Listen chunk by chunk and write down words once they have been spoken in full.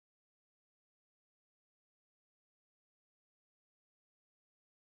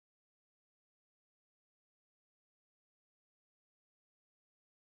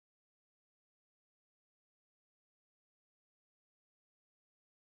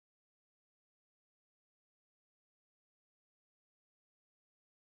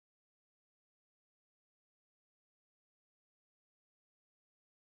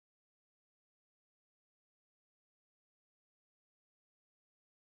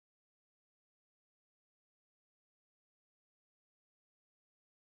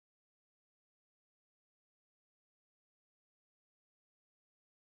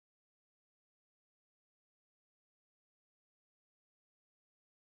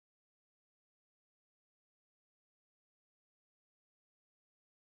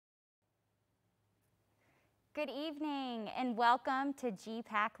Good evening and welcome to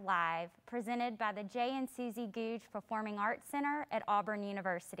GPAC Live, presented by the J and Susie Gogue Performing Arts Center at Auburn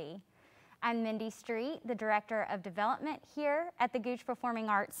University. I'm Mindy Street, the Director of Development here at the Gogue Performing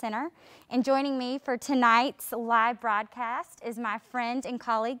Arts Center, and joining me for tonight's live broadcast is my friend and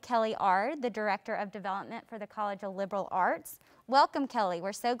colleague Kelly Ard, the Director of Development for the College of Liberal Arts. Welcome, Kelly.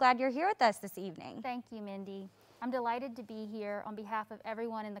 We're so glad you're here with us this evening. Thank you, Mindy. I'm delighted to be here on behalf of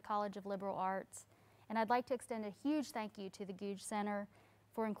everyone in the College of Liberal Arts. And I'd like to extend a huge thank you to the Gogue Center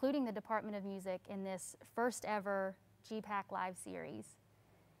for including the Department of Music in this first ever GPAC Live series.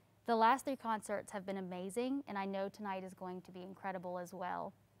 The last 3 concerts have been amazing, and I know tonight is going to be incredible as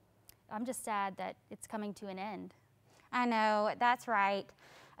well. I'm just sad that it's coming to an end. I know, that's right.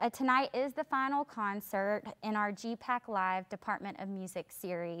 Tonight is the final concert in our GPAC Live Department of Music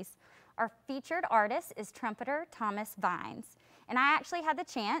series. Our featured artist is trumpeter Thomas Vines. And I actually had the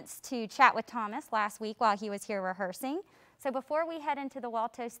chance to chat with Thomas last week while he was here rehearsing. So before we head into the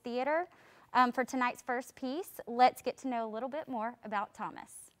Waltos Theater for tonight's first piece, let's get to know a little bit more about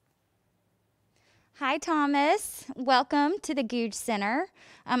Thomas. Hi, Thomas. Welcome to the Gogue Center.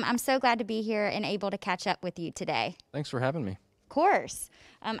 I'm so glad to be here and able to catch up with you today. Thanks for having me. Of course.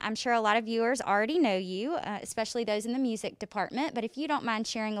 I'm sure a lot of viewers already know you, especially those in the music department, but if you don't mind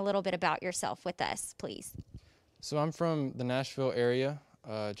sharing a little bit about yourself with us, please. So I'm from the Nashville area,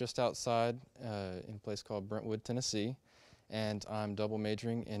 just outside in a place called Brentwood, Tennessee, and I'm double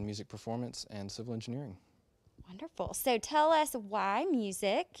majoring in music performance and civil engineering. Wonderful. So tell us why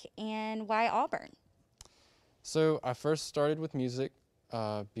music and why Auburn? So I first started with music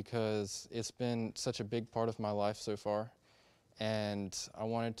because it's been such a big part of my life so far, and I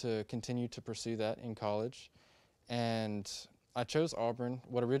wanted to continue to pursue that in college. And I chose Auburn.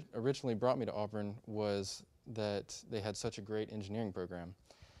 What originally brought me to Auburn was that they had such a great engineering program.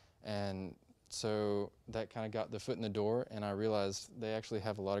 And so that kind of got the foot in the door, and I realized they actually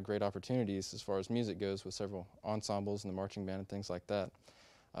have a lot of great opportunities as far as music goes with several ensembles and the marching band and things like that.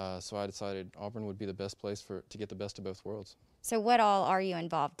 So I decided Auburn would be the best place to get the best of both worlds. So what all are you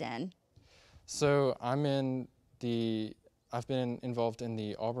involved in? So I've been involved in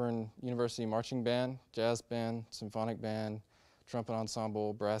the Auburn University marching band, jazz band, symphonic band, trumpet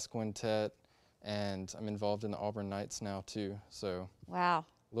ensemble, brass quintet, and I'm involved in the Auburn Knights now too, so wow,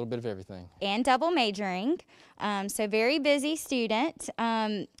 a little bit of everything. And double majoring, so very busy student.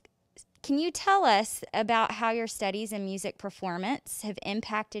 Can you tell us about how your studies in music performance have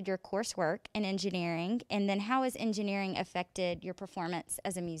impacted your coursework in engineering, and then how has engineering affected your performance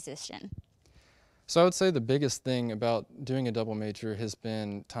as a musician? So I would say the biggest thing about doing a double major has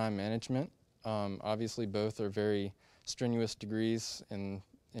been time management. Obviously both are very strenuous degrees.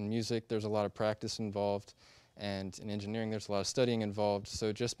 In music, there's a lot of practice involved, and in engineering, there's a lot of studying involved.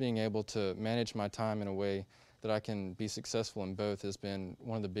 So just being able to manage my time in a way that I can be successful in both has been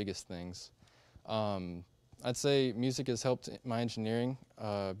one of the biggest things. I'd say music has helped my engineering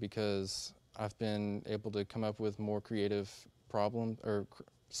because I've been able to come up with more creative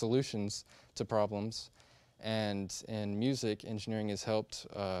solutions to problems. And in music, engineering has helped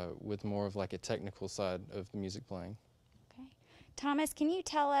with more of like a technical side of the music playing. Thomas, can you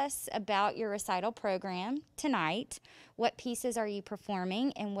tell us about your recital program tonight? What pieces are you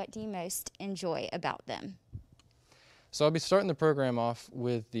performing, and what do you most enjoy about them? So I'll be starting the program off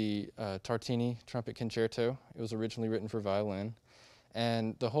with the Tartini Trumpet Concerto. It was originally written for violin.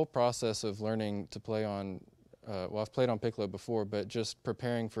 And the whole process of learning to play on, well, I've played on piccolo before, but just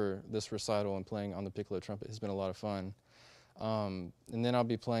preparing for this recital and playing on the piccolo trumpet has been a lot of fun. And then I'll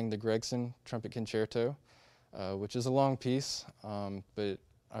be playing the Gregson Trumpet Concerto, which is a long piece, but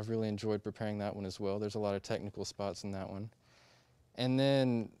I've really enjoyed preparing that one as well. There's a lot of technical spots in that one. And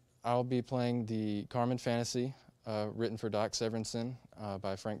then I'll be playing the Carmen Fantasy, written for Doc Severinsen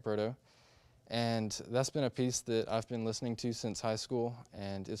by Frank Berto. And that's been a piece that I've been listening to since high school,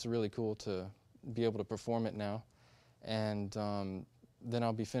 and it's really cool to be able to perform it now. And then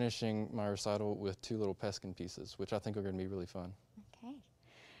I'll be finishing my recital with 2 little Peskin pieces, which I think are going to be really fun.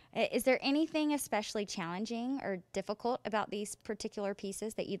 Is there anything especially challenging or difficult about these particular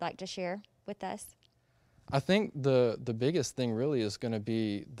pieces that you'd like to share with us? I think the biggest thing really is going to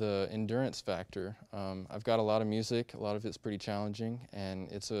be the endurance factor. I've got a lot of music, a lot of it's pretty challenging, and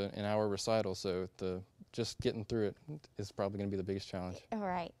it's an hour recital, so just getting through it is probably going to be the biggest challenge.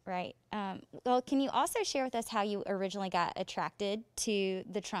 Right. Well, can you also share with us how you originally got attracted to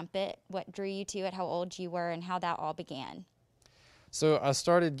the trumpet, what drew you to it, how old you were, and how that all began? So I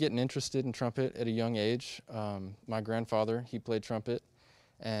started getting interested in trumpet at a young age. My grandfather, he played trumpet,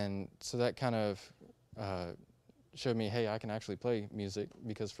 and so that kind of showed me, hey, I can actually play music,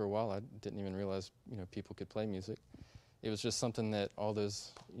 because for a while I didn't even realize, people could play music. It was just something that all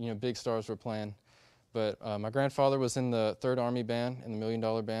those, big stars were playing. But my grandfather was in the 3rd Army Band, in the $1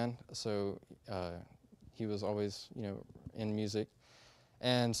 Million Band, so he was always, in music.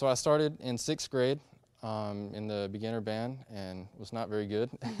 And so I started in 6th grade in the beginner band and was not very good.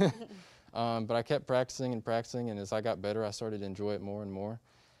 But I kept practicing and practicing, and as I got better, I started to enjoy it more and more.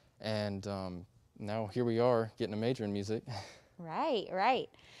 And now here we are, getting a major in music. Right, right.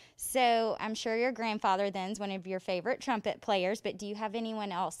 So I'm sure your grandfather then's one of your favorite trumpet players, but do you have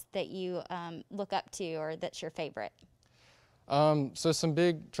anyone else that you look up to or that's your favorite? So some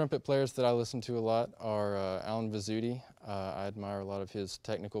big trumpet players that I listen to a lot are Alan Vizzuti. I admire a lot of his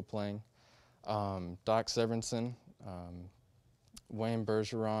technical playing. Doc Severinsen, Wayne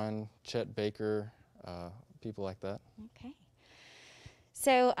Bergeron, Chet Baker, people like that. Okay.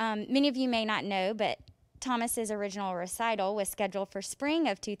 So many of you may not know, but Thomas's original recital was scheduled for spring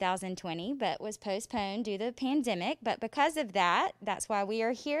of 2020, but was postponed due to the pandemic. But because of that, that's why we are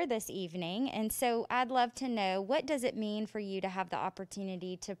here this evening. And so I'd love to know, what does it mean for you to have the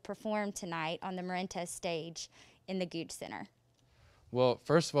opportunity to perform tonight on the Marenta stage in the Gogue Center? Well,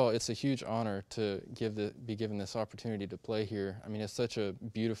 first of all, it's a huge honor to be given this opportunity to play here. I mean, it's such a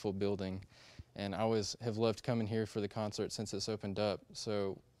beautiful building, and I always have loved coming here for the concert since it's opened up.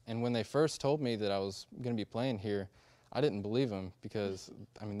 So. And when they first told me that I was going to be playing here, I didn't believe them, because,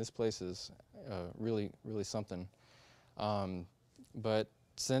 I mean, this place is really, really something. But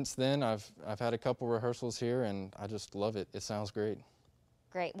since then, I've had a couple rehearsals here, and I just love it. It sounds great.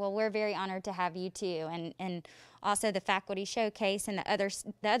 Great. Well, we're very honored to have you too, and also the faculty showcase and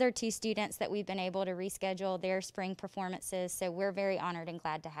the other 2 students that we've been able to reschedule their spring performances. So we're very honored and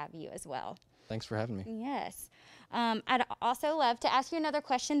glad to have you as well. Thanks for having me. Yes. I'd also love to ask you another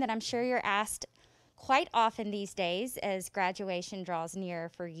question that I'm sure you're asked quite often these days as graduation draws nearer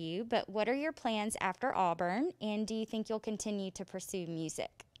for you. But what are your plans after Auburn, and do you think you'll continue to pursue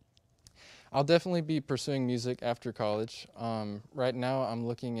music? I'll definitely be pursuing music after college. Right now, I'm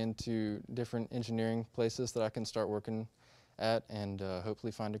looking into different engineering places that I can start working at and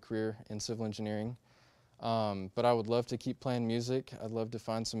hopefully find a career in civil engineering. But I would love to keep playing music. I'd love to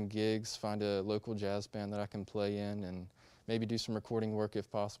find some gigs, find a local jazz band that I can play in, and maybe do some recording work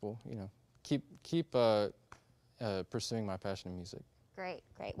if possible. Keep pursuing my passion in music. Great,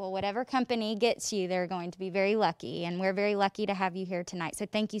 great. Well, whatever company gets you, they're going to be very lucky, and we're very lucky to have you here tonight. So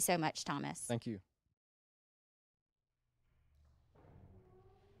thank you so much, Thomas. Thank you.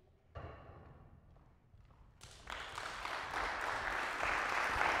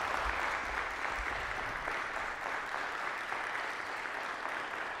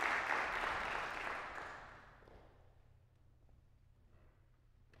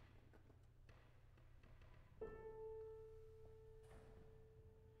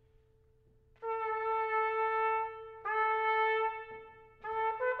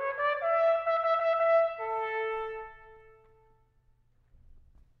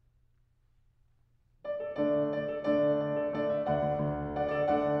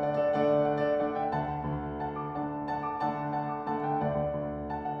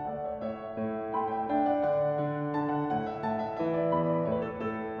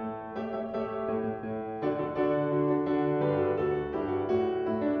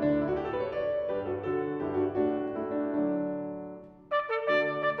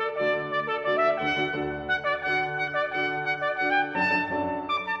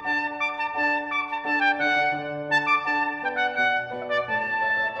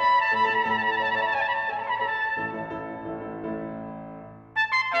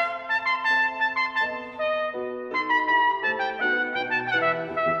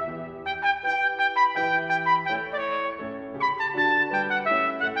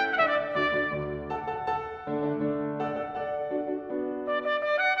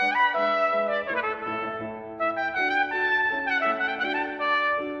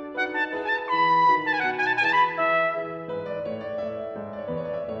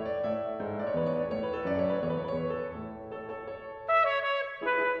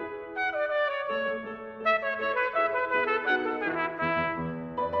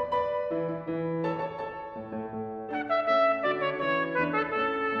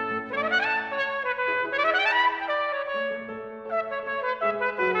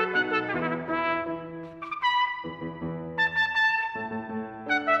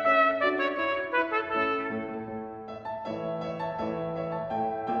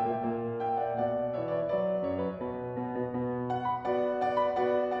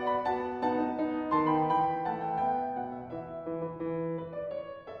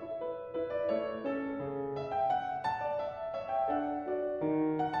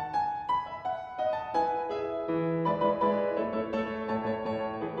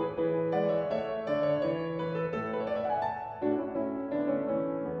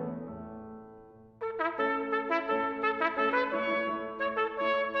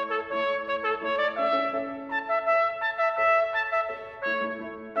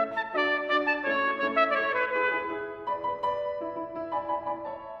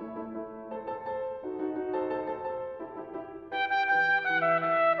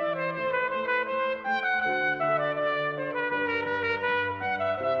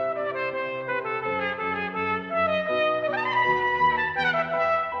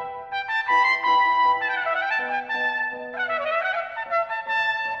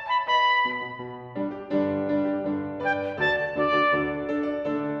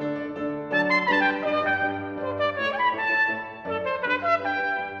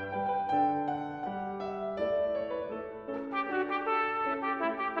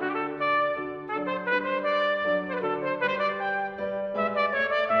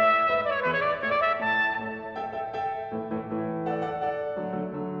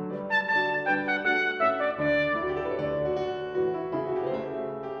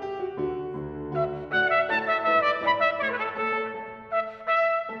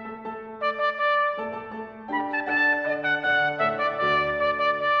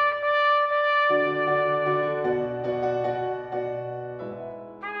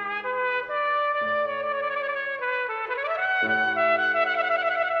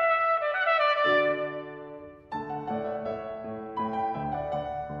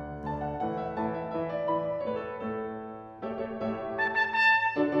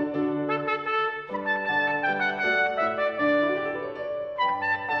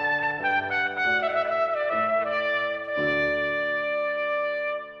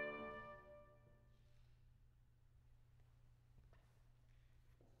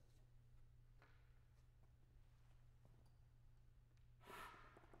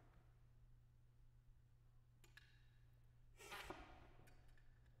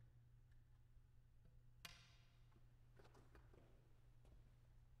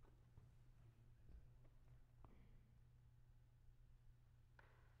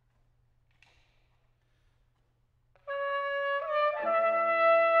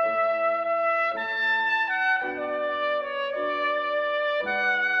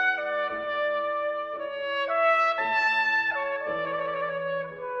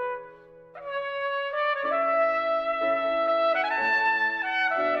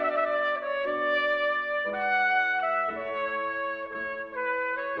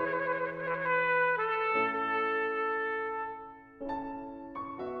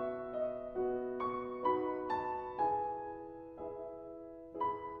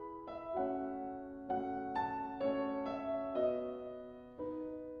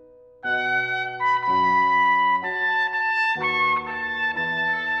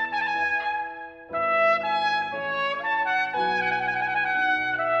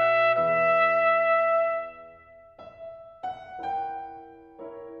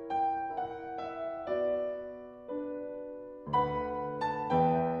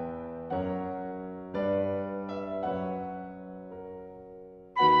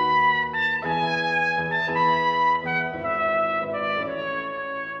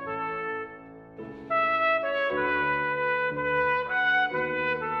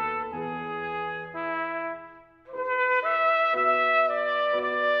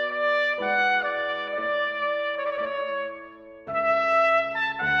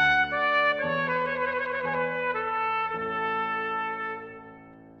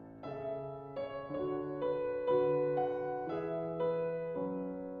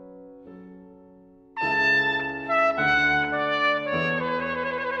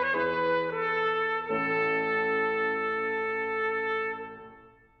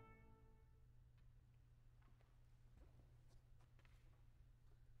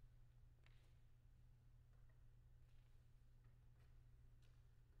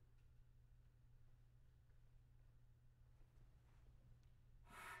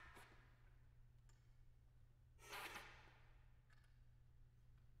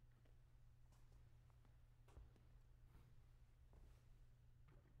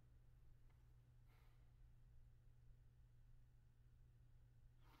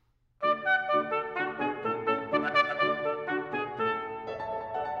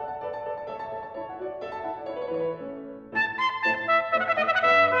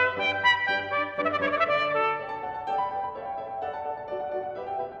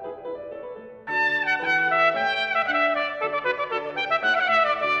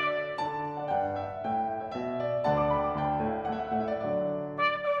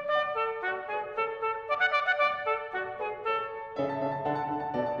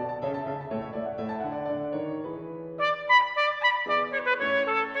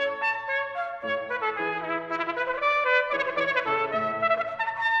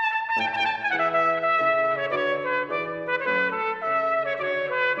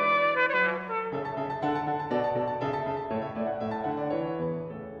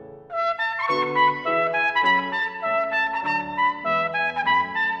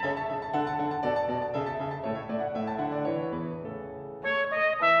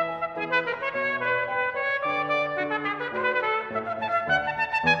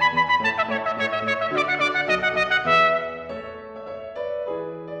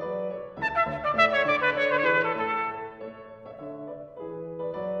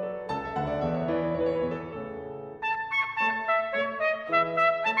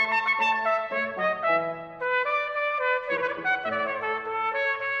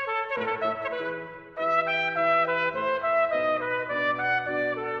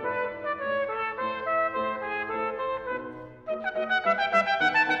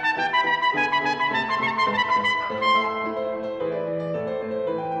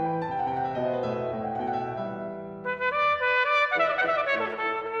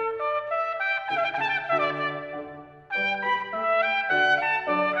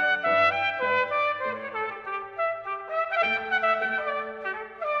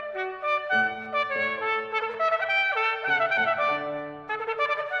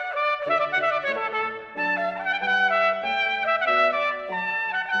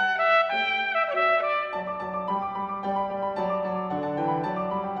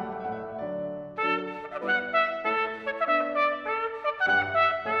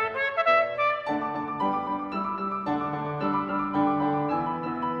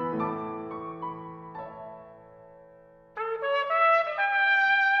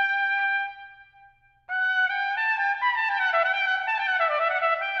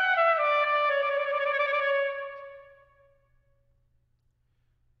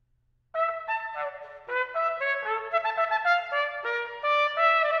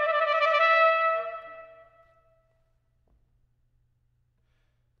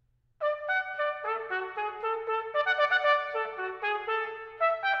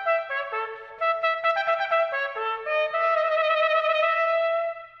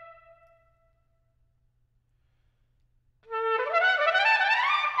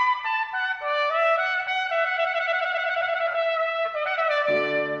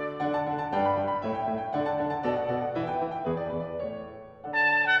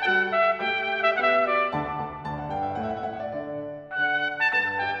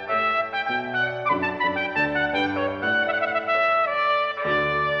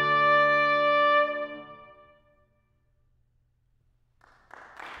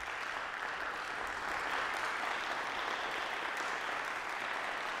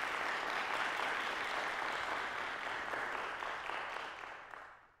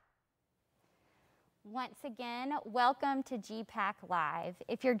 Once again, welcome to GPAC Live.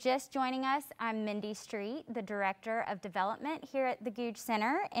 If you're just joining us, I'm Mindy Street, the Director of Development here at the Gogue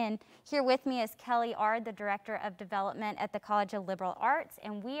Center, and here with me is Kelly Ard, the Director of Development at the College of Liberal Arts,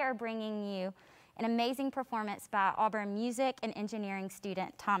 and we are bringing you an amazing performance by Auburn music and engineering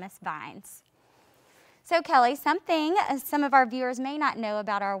student Thomas Vines. So Kelly, something some of our viewers may not know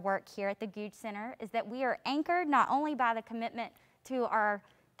about our work here at the Gogue Center is that we are anchored not only by the commitment to our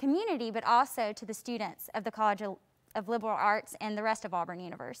community, but also to the students of the College of Liberal Arts and the rest of Auburn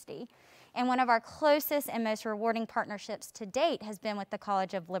University. And one of our closest and most rewarding partnerships to date has been with the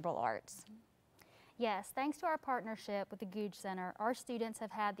College of Liberal Arts. Yes, thanks to our partnership with the Gogue Center, our students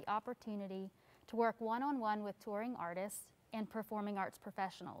have had the opportunity to work one-on-one with touring artists and performing arts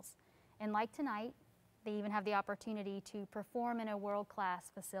professionals. And like tonight, they even have the opportunity to perform in a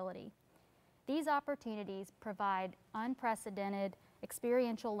world-class facility. These opportunities provide unprecedented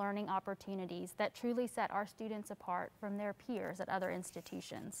experiential learning opportunities that truly set our students apart from their peers at other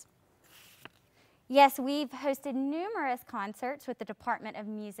institutions. Yes, we've hosted numerous concerts with the Department of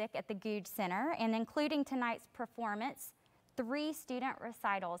Music at the Gogue Center, and including tonight's performance, 3 student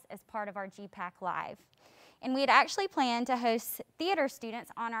recitals as part of our GPAC Live. And we had actually planned to host theater students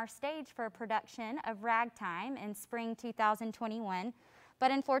on our stage for a production of Ragtime in spring 2021,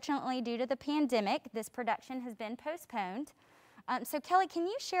 but unfortunately, due to the pandemic, this production has been postponed. So Kelly, can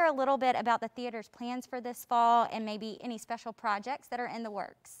you share a little bit about the theater's plans for this fall and maybe any special projects that are in the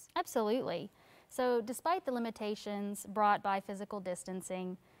works? Absolutely. So despite the limitations brought by physical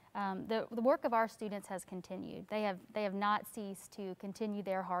distancing, the work of our students has continued. They have not ceased to continue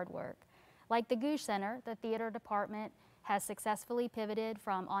their hard work. Like the Gogue Center, the theater department has successfully pivoted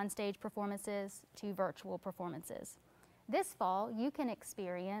from onstage performances to virtual performances. This fall, you can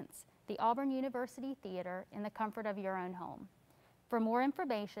experience the Auburn University Theater in the comfort of your own home. For more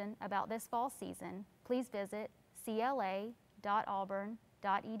information about this fall season, please visit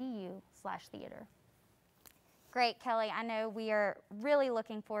cla.auburn.edu/theater. Great, Kelly. I know we are really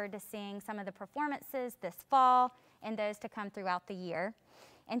looking forward to seeing some of the performances this fall and those to come throughout the year.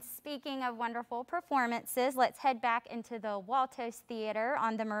 And speaking of wonderful performances, let's head back into the Waltos Theater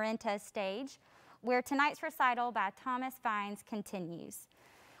on the Marenta stage, where tonight's recital by Thomas Vines continues.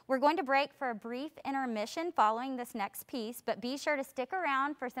 We're going to break for a brief intermission following this next piece, but be sure to stick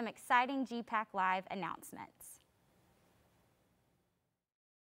around for some exciting GPAC Live announcements.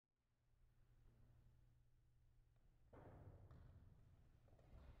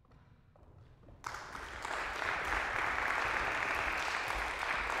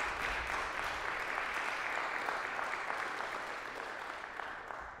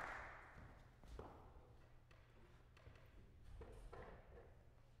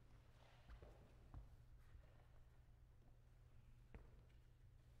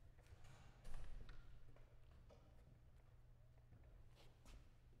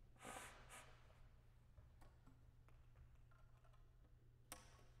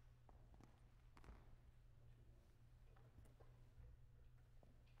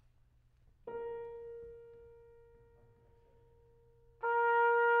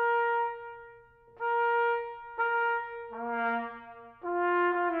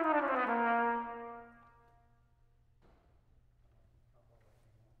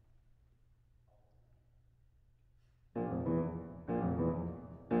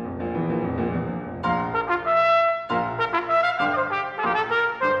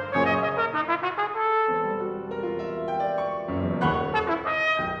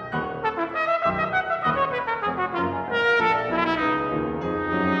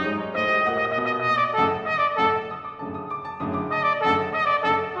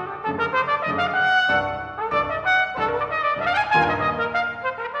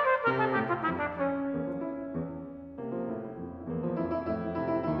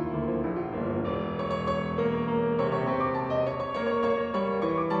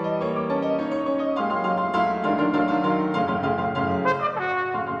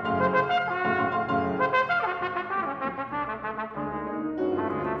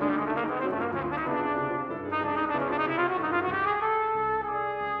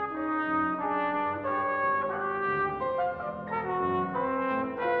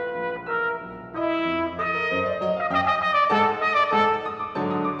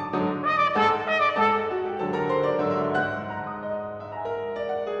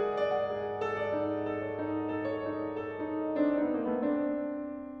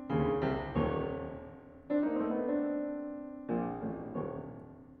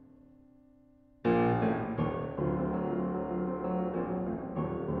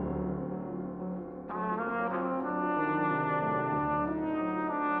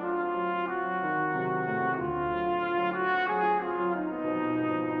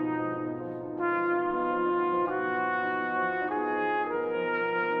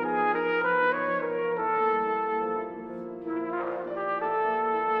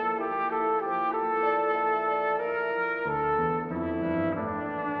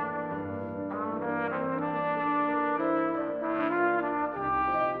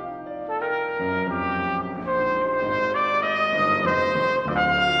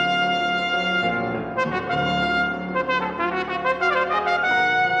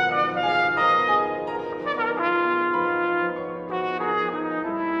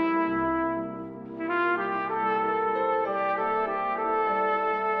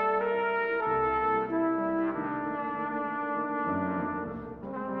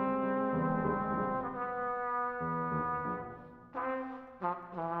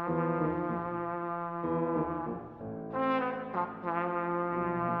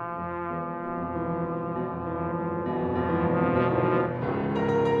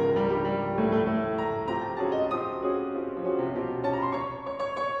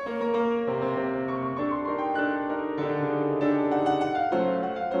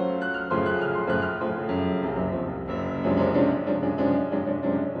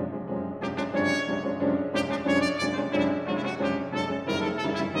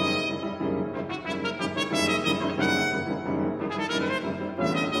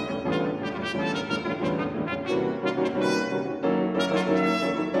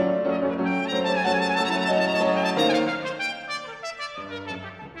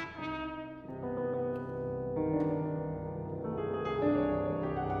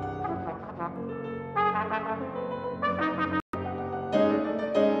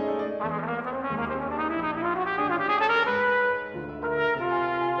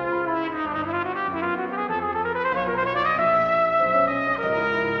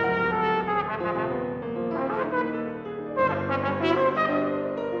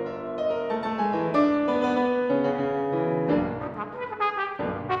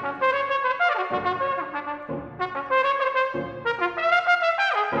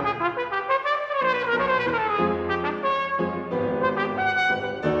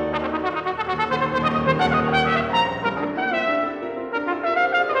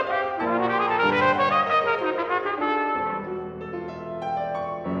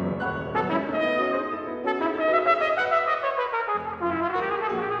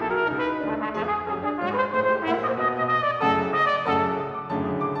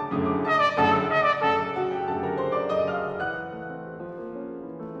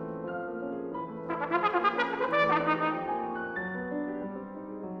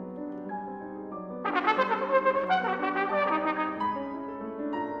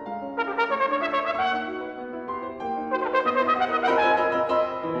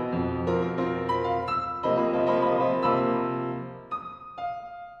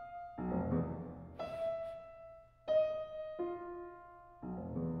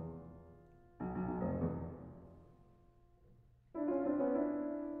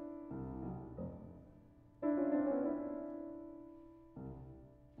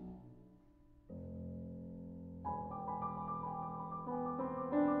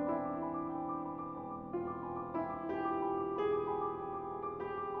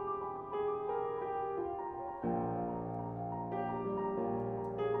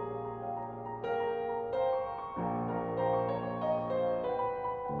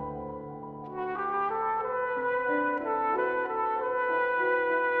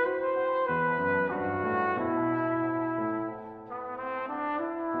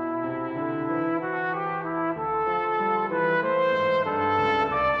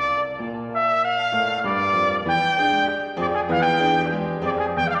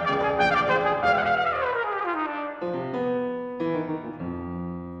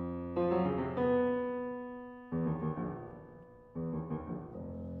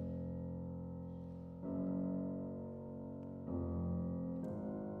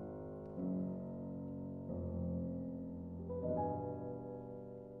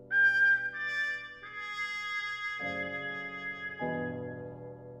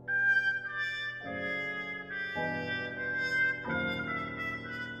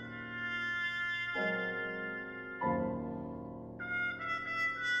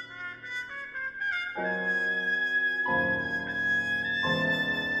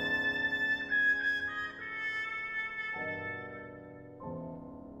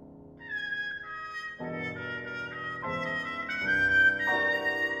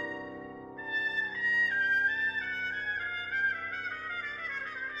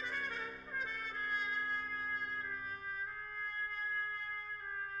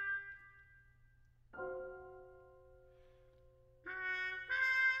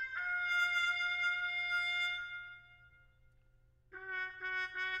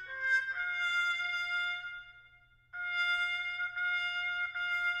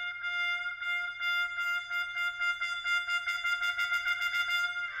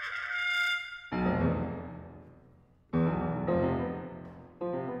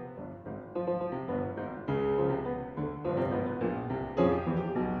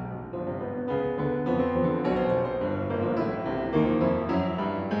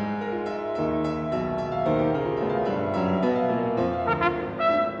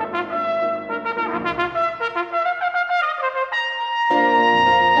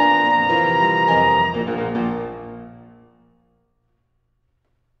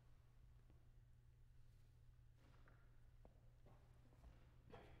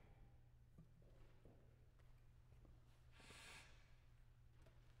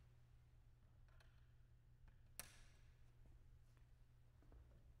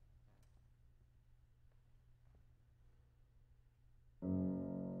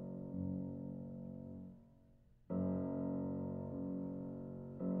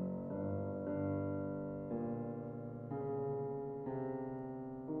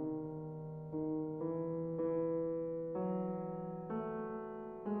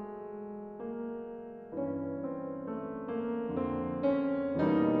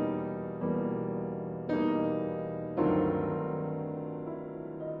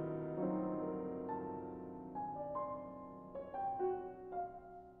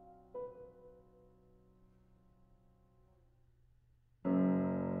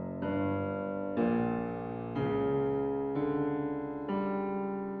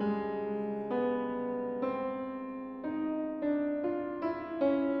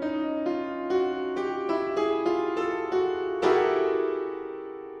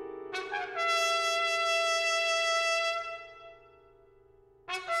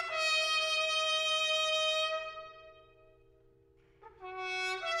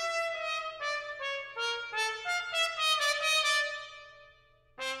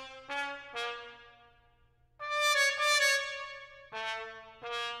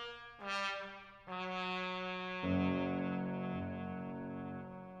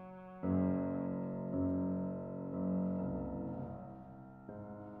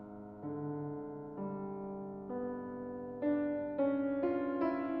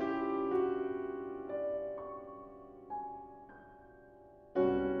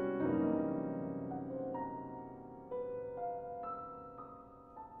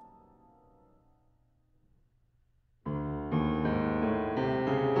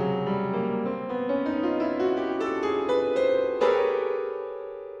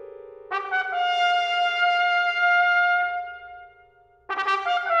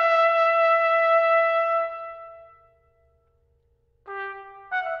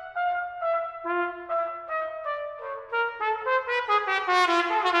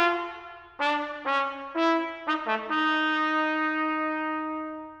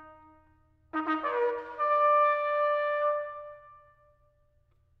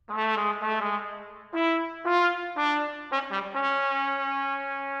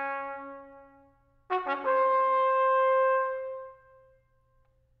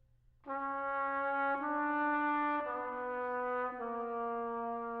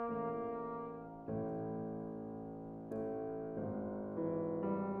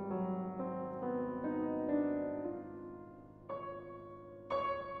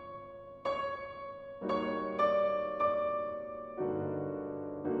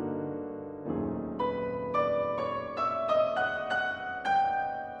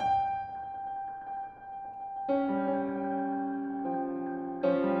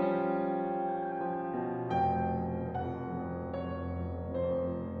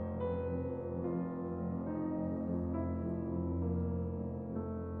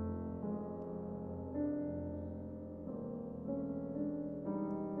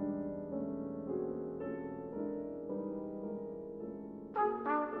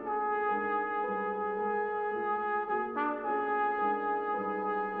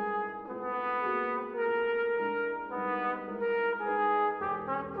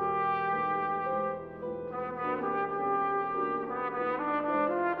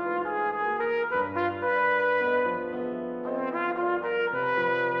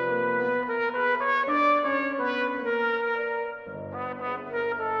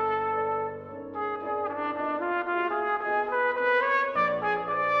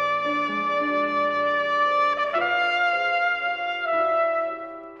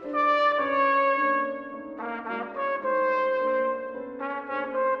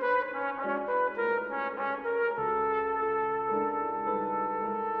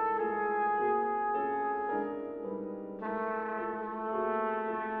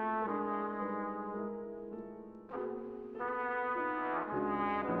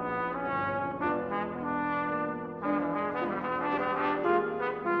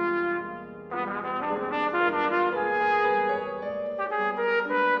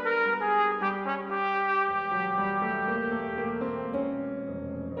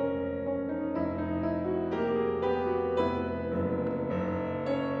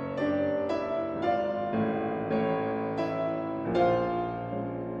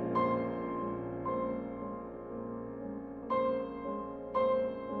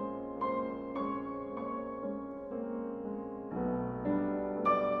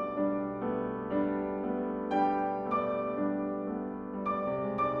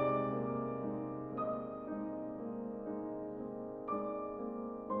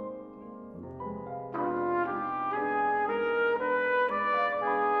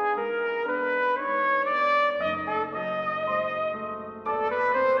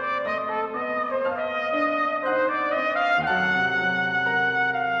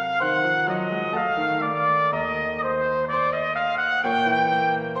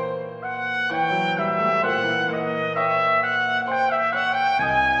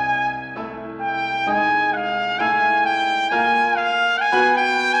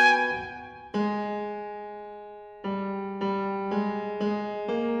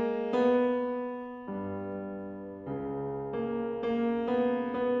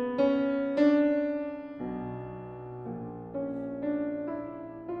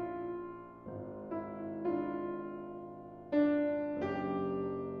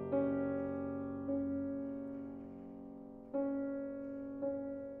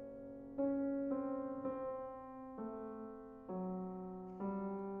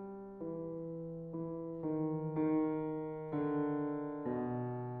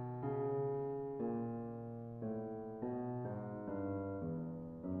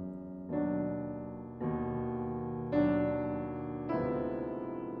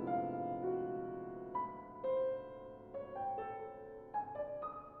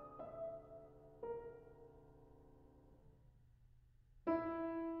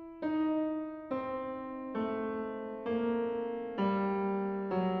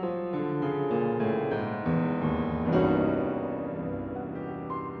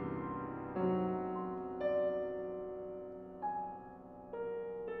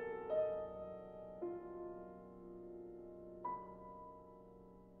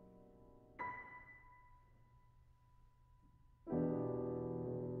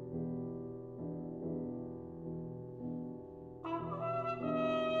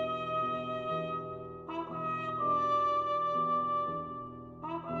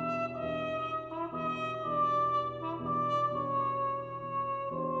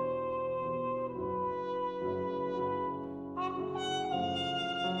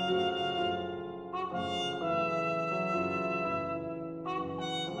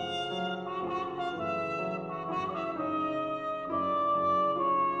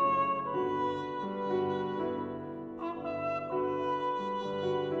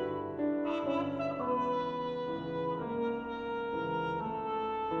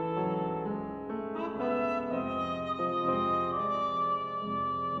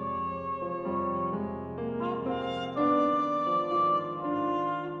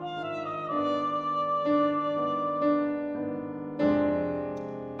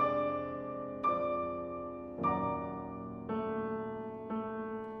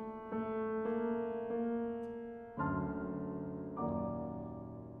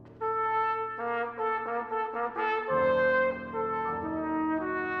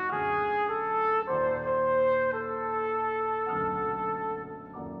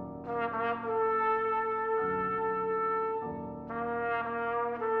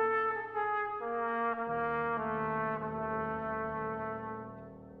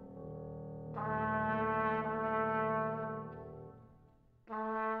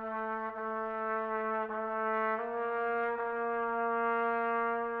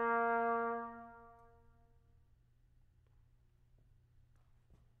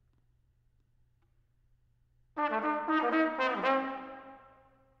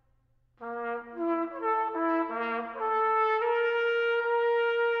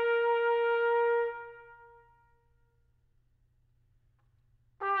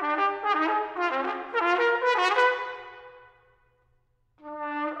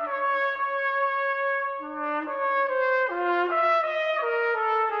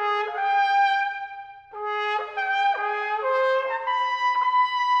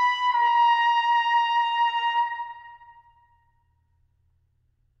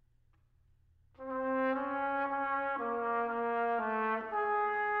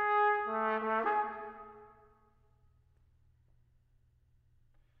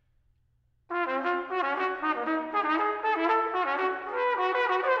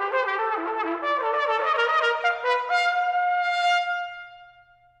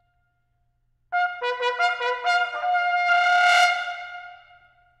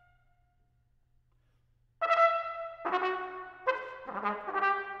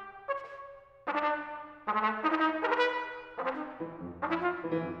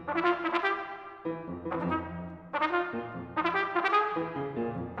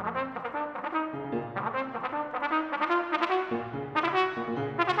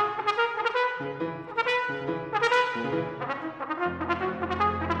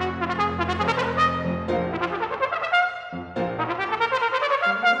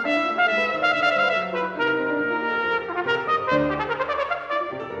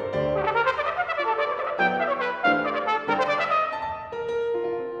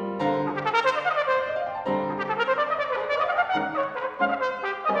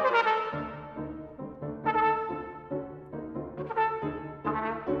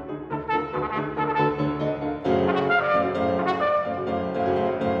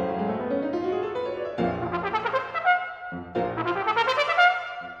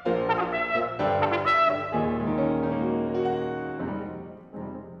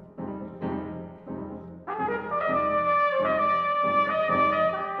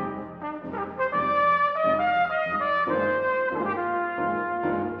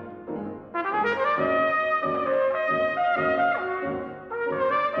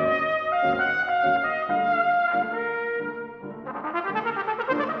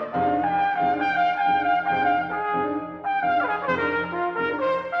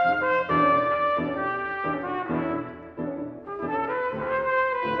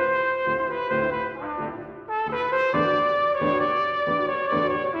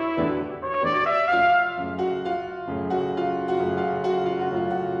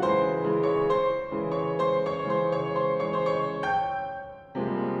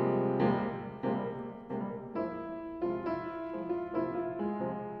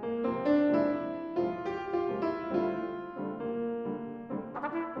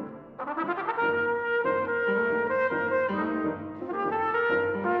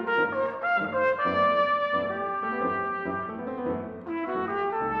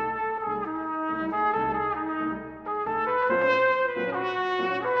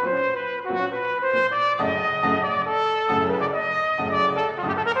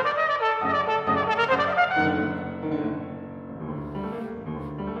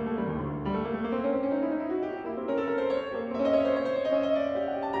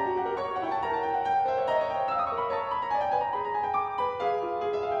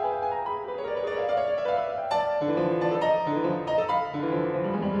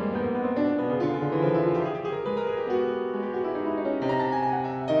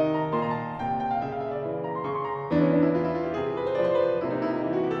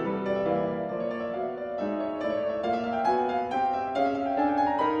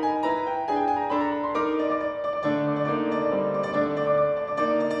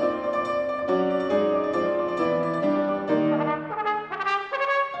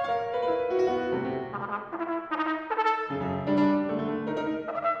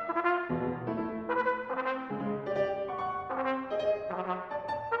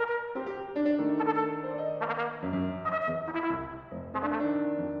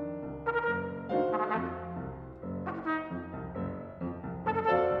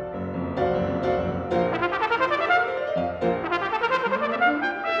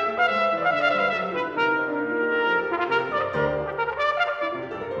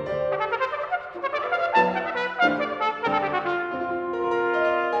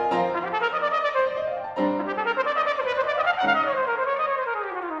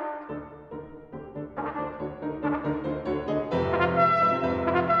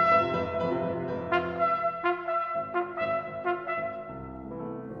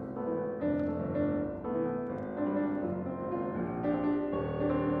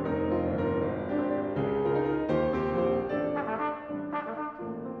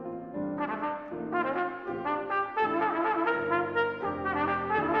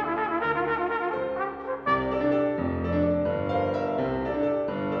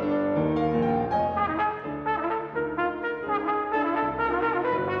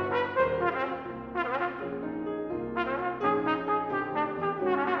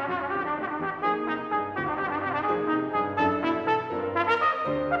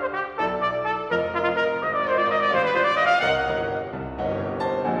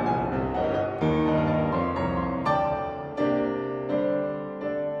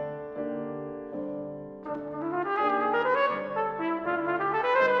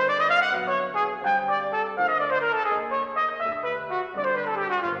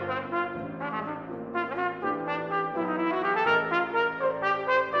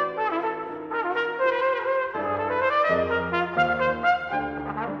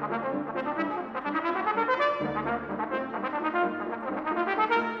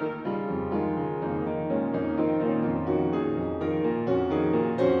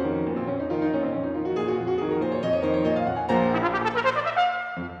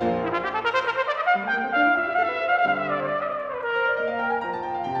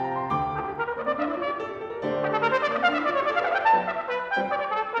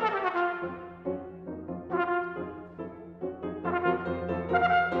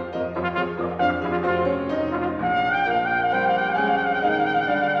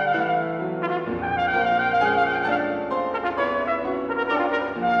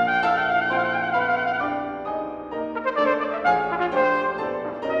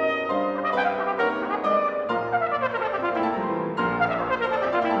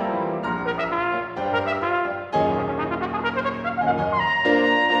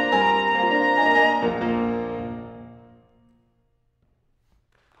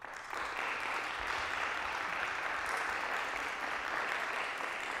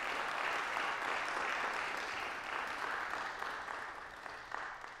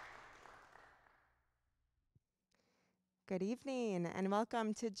 Good evening and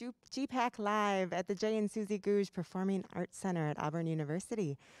welcome to GPAC Live at the J and Susie Gogue Performing Arts Center at Auburn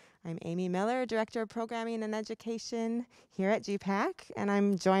University. I'm Amy Miller, Director of Programming and Education here at GPAC, and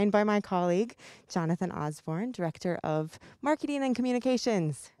I'm joined by my colleague, Jonathan Osborne, Director of Marketing and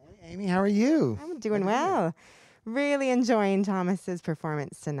Communications. Hey, Amy, how are you? I'm doing well. Really enjoying Thomas's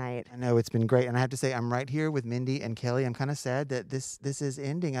performance tonight. I know, it's been great, and I have to say I'm right here with Mindy and Kelly. I'm kind of sad that this is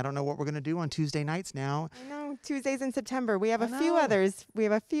ending. I don't know what we're going to do on Tuesday nights now. I know, Tuesdays in September. We have a few others. We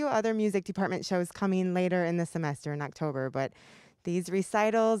have a few other music department shows coming later in the semester in October, but these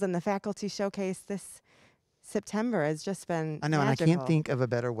recitals and the faculty showcase this September has just been I know, magical. and I can't think of a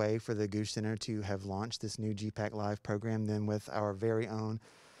better way for the Gogue Center to have launched this new GPAC Live program than with our very own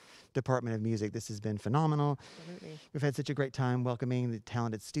Department of Music. This has been phenomenal. Absolutely. We've had such a great time welcoming the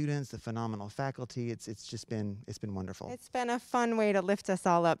talented students, the phenomenal faculty. It's been wonderful. It's been a fun way to lift us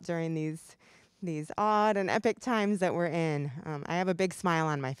all up during these odd and epic times that we're in. I have a big smile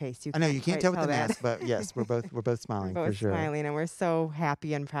on my face. I know you can't quite tell with the that. mask, but yes, we're both smiling We're both for sure. smiling, and we're so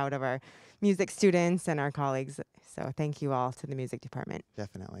happy and proud of our music students and our colleagues. So thank you all to the music department.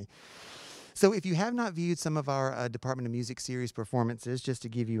 Definitely. So if you have not viewed some of our Department of Music series performances, just to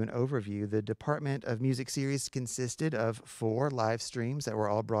give you an overview, the Department of Music series consisted of 4 live streams that were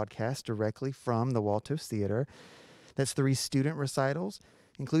all broadcast directly from the Waltos Theater. That's 3 student recitals,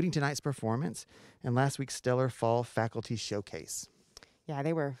 including tonight's performance, and last week's stellar fall faculty showcase. Yeah,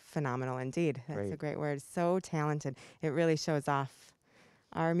 they were phenomenal indeed. That's Great. a great word. So talented. It really shows off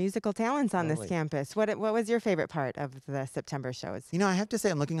our musical talents on this Totally. campus. What was your favorite part of the September shows? You know, I have to say,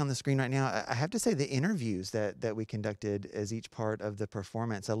 I'm looking on the screen right now, I have to say the interviews that we conducted as each part of the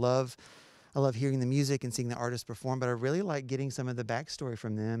performance. I love hearing the music and seeing the artists perform, but I really like getting some of the backstory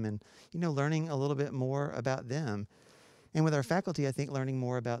from them and, learning a little bit more about them. And with our faculty, I think learning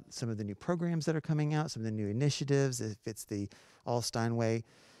more about some of the new programs that are coming out, some of the new initiatives, if it's the All Steinway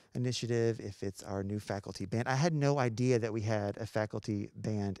initiative, if it's our new faculty band. I had no idea that we had a faculty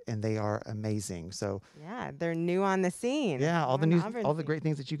band, and they are amazing. So Yeah, they're new on the scene. yeah, all on Auburn the scene. great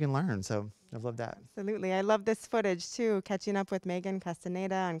things that you can learn. So I've loved that. Absolutely. I love this footage too, catching up with Megan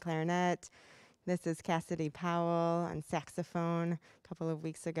Castaneda on clarinet. This is Cassidy Powell on saxophone a couple of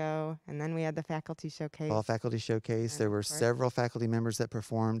weeks ago. And then we had the faculty showcase. Fall faculty showcase. And There of were course- several faculty members that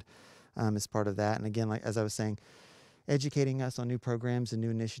performed as part of that. And again, like as I was saying, educating us on new programs and new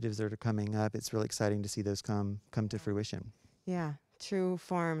initiatives that are coming up. It's really exciting to see those come to fruition. Yeah, true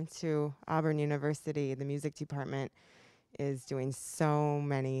form to Auburn University. The music department is doing so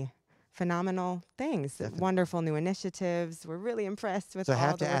many phenomenal things. Definitely. Wonderful new initiatives. We're really impressed with So I all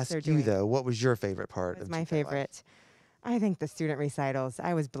have the to work ask they're you doing. though, what was your favorite part What was of my GPAC Live? favorite? I think the student recitals.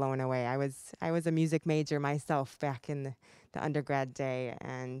 I was blown away. I was a music major myself back in the undergrad day,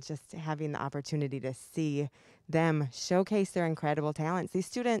 and just having the opportunity to see them showcase their incredible talents. These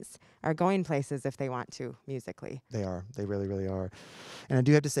students are going places if they want to musically. They are. They really, really are. And I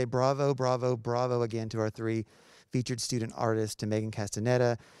do have to say bravo, bravo, bravo again to our 3 featured student artists, to Megan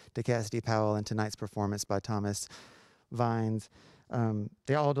Castaneda, to Cassidy Powell, and tonight's performance by Thomas Vines.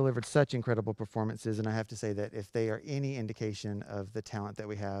 They all delivered such incredible performances, and I have to say that if they are any indication of the talent that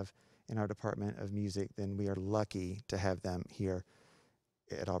we have in our Department of Music, then we are lucky to have them here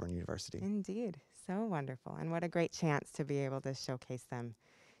at Auburn University. Indeed. So wonderful. And what a great chance to be able to showcase them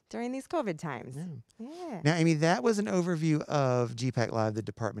during these COVID times. Yeah. Now, Amy, that was an overview of GPAC Live, the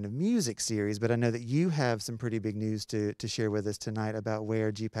Department of Music series, but I know that you have some pretty big news to share with us tonight about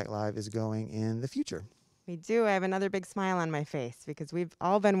where GPAC Live is going in the future. We do. I have another big smile on my face because we've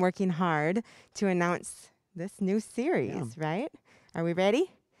all been working hard to announce this new series, right? Are we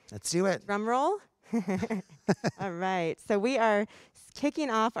ready? Let's do it. Drum roll. All right. So we are kicking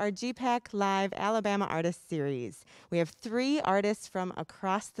off our GPAC Live Alabama Artist Series. We have 3 artists from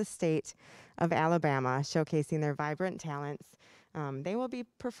across the state of Alabama showcasing their vibrant talents. They will be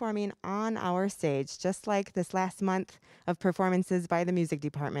performing on our stage, just like this last month of performances by the music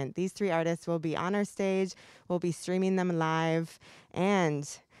department. These 3 artists will be on our stage. We'll be streaming them live. And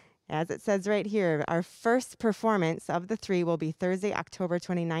as it says right here, our first performance of the 3 will be Thursday, October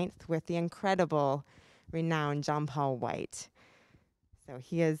 29th with the incredible, renowned John Paul White. So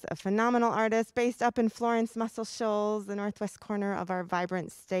he is a phenomenal artist based up in Florence, Muscle Shoals, the northwest corner of our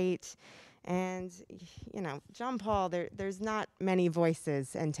vibrant state. And, John Paul, there's not many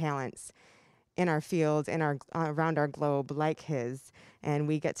voices and talents in our field, around our globe like his. And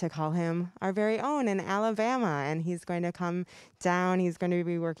we get to call him our very own in Alabama. And he's going to come down. He's going to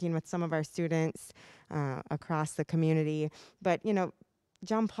be working with some of our students across the community. But,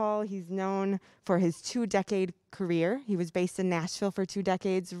 John Paul, he's known for his 2-decade career. He was based in Nashville for 2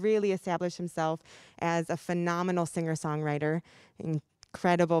 decades, really established himself as a phenomenal singer-songwriter,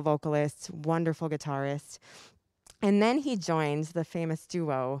 incredible vocalist, wonderful guitarist. And then he joined the famous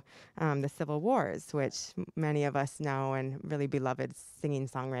duo, the Civil Wars, which many of us know, and really beloved singing,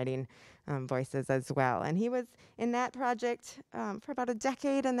 songwriting voices as well. And he was in that project for about a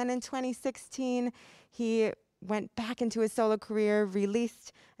decade, and then in 2016, he went back into his solo career,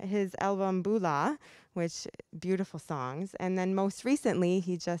 released his album Bula, which beautiful songs. And then most recently,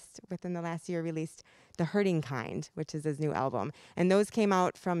 he just, within the last year, released The Hurting Kind, which is his new album. And those came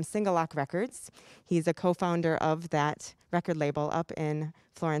out from Single Lock Records. He's a co-founder of that record label up in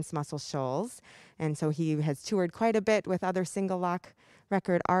Florence, Muscle Shoals. And so he has toured quite a bit with other Single Lock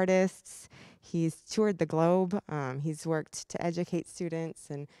record artists. He's toured the globe. He's worked to educate students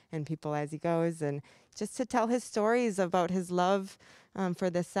and people as he goes, and just to tell his stories about his love for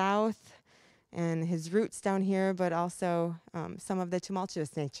the South and his roots down here, but also some of the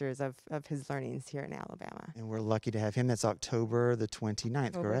tumultuous natures of his learnings here in Alabama. And we're lucky to have him. That's October the 29th,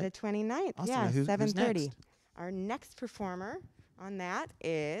 October correct? the 29th, Awesome. yeah, Who's 7:30. next? Our next performer on that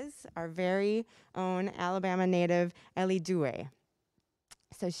is our very own Alabama native, Ellie Dewey.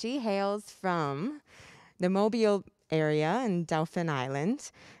 So she hails from the Mobile area in Dauphin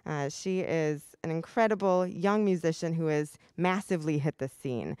Island. She is an incredible young musician who has massively hit the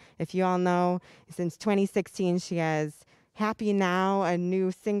scene. If you all know, since 2016, she has Happy Now, a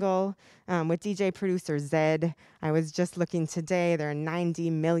new single with DJ producer Zed. I was just looking today. There are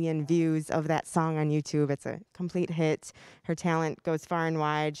 90 million views of that song on YouTube. It's a complete hit. Her talent goes far and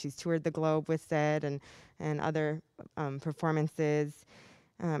wide. She's toured the globe with Zed and other performances.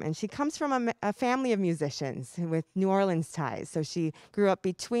 And she comes from a family of musicians with New Orleans ties. So she grew up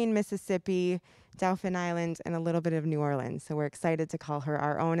between Mississippi, Dauphin Island, and a little bit of New Orleans. So we're excited to call her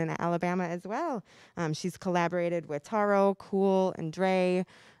our own in Alabama as well. She's collaborated with Taro, Cool, and Dre.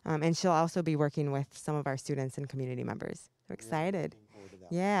 And she'll also be working with some of our students and community members. We're excited.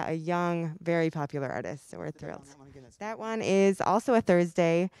 Yeah, a young, very popular artist. So we're thrilled. That one is also a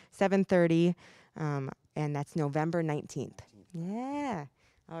Thursday, 7:30. And that's November 19th. Yeah.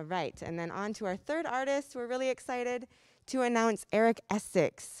 All right, and then on to our third artist. We're really excited to announce Eric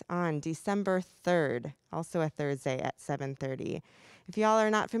Essex on December 3rd, also a Thursday at 7:30. If y'all are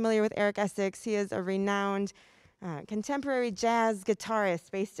not familiar with Eric Essex, he is a renowned contemporary jazz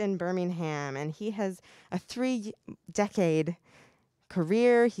guitarist based in Birmingham, and he has a 3-decade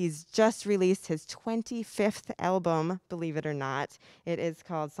career. He's just released his 25th album, believe it or not. It is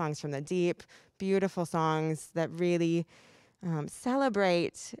called Songs from the Deep. Beautiful songs that really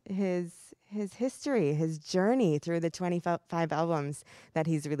celebrate his history, his journey through the 25 albums that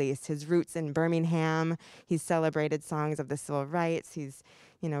he's released. His roots in Birmingham. He's celebrated songs of the civil rights. He's,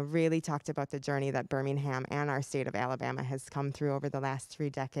 really talked about the journey that Birmingham and our state of Alabama has come through over the last 3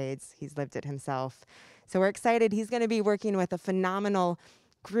 decades. He's lived it himself. So we're excited. He's going to be working with a phenomenal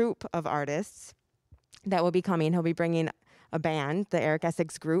group of artists that will be coming. He'll be bringing a band, the Eric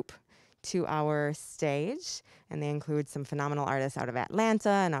Essex Group, to our stage, and they include some phenomenal artists out of Atlanta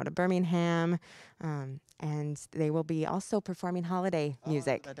and out of Birmingham, and they will be also performing holiday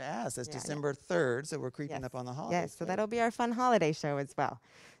music. I was about to ask. That's December 3rd, so we're creeping up on the holidays. Yes, so that'll be our fun holiday show as well.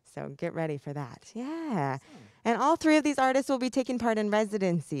 So get ready for that. Yeah. And all 3 of these artists will be taking part in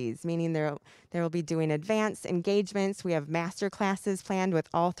residencies, meaning they will be doing advanced engagements. We have master classes planned with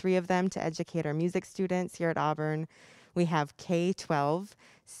all 3 of them to educate our music students here at Auburn. We have K-12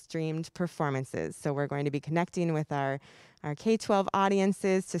 streamed performances. So we're going to be connecting with our K-12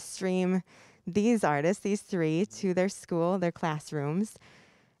 audiences to stream these artists, these 3, to their school, their classrooms.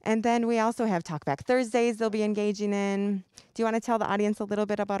 And then we also have Talkback Thursdays they'll be engaging in. Do you want to tell the audience a little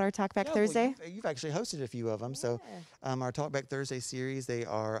bit about our Talkback Thursday? Well, you've actually hosted a few of them. So our Talkback Thursday series, they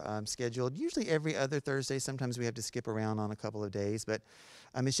are scheduled usually every other Thursday. Sometimes we have to skip around on a couple of days. But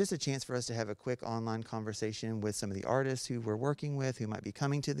it's just a chance for us to have a quick online conversation with some of the artists who we're working with, who might be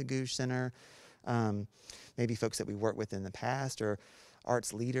coming to the Gogue Center, maybe folks that we worked with in the past, or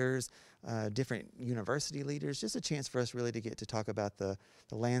arts leaders, different university leaders. Just a chance for us really to get to talk about the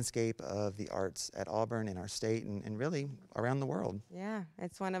landscape of the arts at Auburn, in our state, and really around the world. Yeah,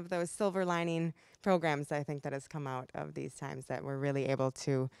 it's one of those silver lining programs, I think, that has come out of these times, that we're really able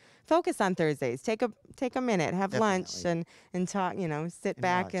to focus on Thursdays. Take a minute, have lunch, and talk, sit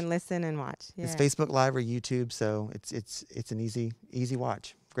back and listen and watch. Yeah. It's Facebook Live or YouTube, so it's an easy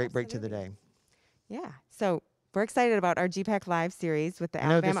watch. Great break to the day. Yeah, so we're excited about our GPAC Live series with the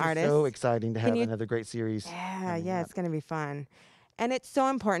Alabama artists. So exciting to have another great series. Yeah, it's going to be fun. And it's so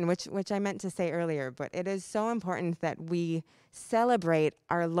important, which I meant to say earlier, but it is so important that we celebrate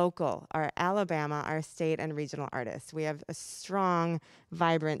our local, our Alabama, our state and regional artists. We have a strong,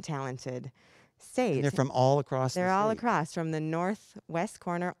 vibrant, talented state. And they're from all across the They're all state. across, from the northwest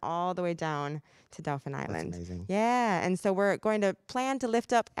corner all the way down to Dauphin Island. That's amazing. Yeah, and so we're going to plan to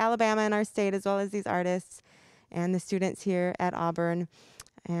lift up Alabama and our state, as well as these artists and the students here at Auburn.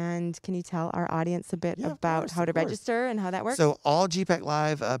 And can you tell our audience a bit about how to register and how that works? So all GPAC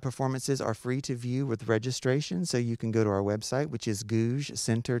Live performances are free to view with registration. So you can go to our website, which is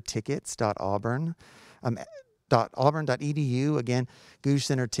gougecentertickets.auburn. .auburn.edu. Again,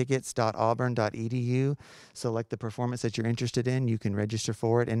 gougecentertickets.auburn.edu. Select the performance that you're interested in. You can register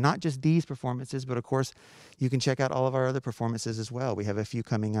for it. And not just these performances, but of course, you can check out all of our other performances as well. We have a few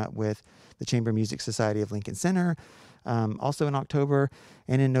coming up with the Chamber Music Society of Lincoln Center, also in October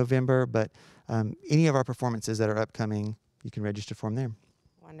and in November. But any of our performances that are upcoming, you can register for them there.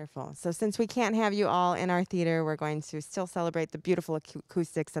 Wonderful. So since we can't have you all in our theater, we're going to still celebrate the beautiful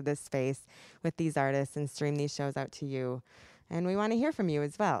acoustics of this space with these artists and stream these shows out to you. And we want to hear from you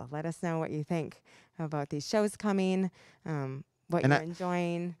as well. Let us know what you think about these shows coming, what you're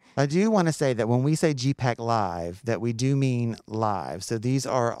enjoying. I do want to say that when we say GPAC Live, that we do mean live. So these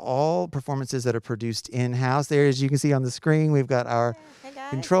are all performances that are produced in-house. There, as you can see on the screen, we've got our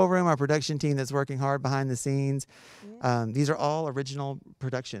control room, our production team that's working hard behind the scenes. These are all original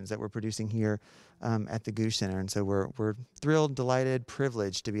productions that we're producing here at the Gogue Center. And so we're thrilled, delighted,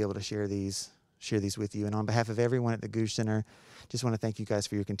 privileged to be able to share these with you. And on behalf of everyone at the Gogue Center, just want to thank you guys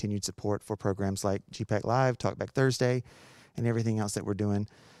for your continued support for programs like GPAC Live, Talkback Thursday, and everything else that we're doing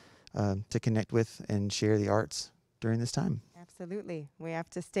to connect with and share the arts during this time. Absolutely. We have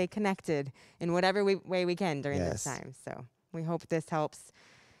to stay connected in whatever way we can during this time. So we hope this helps.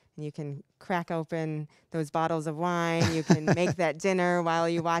 And you can crack open those bottles of wine. You can make that dinner while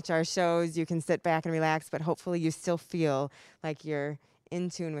you watch our shows. You can sit back and relax, but hopefully you still feel like you're in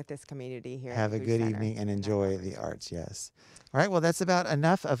tune with this community here. Have a good evening and enjoy the arts, yes. All right, well, that's about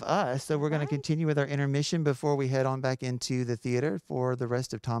enough of us. So we're going to continue with our intermission before we head on back into the theater for the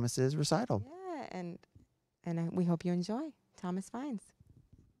rest of Thomas's recital. Yeah, and we hope you enjoy Thomas Vines.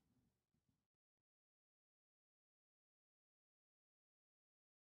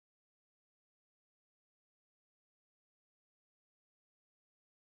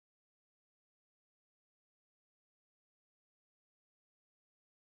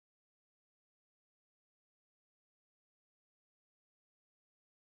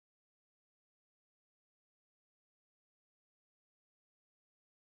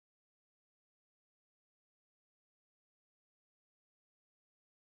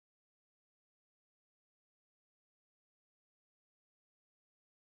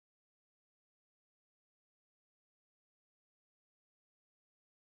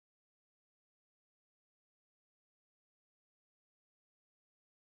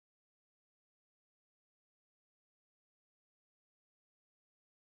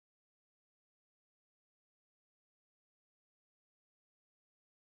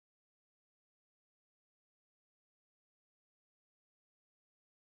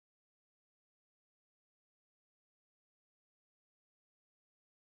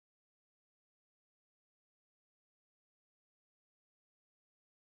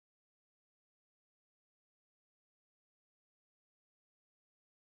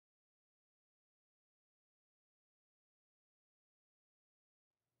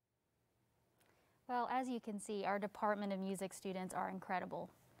 Well, as you can see, our Department of Music students are incredible.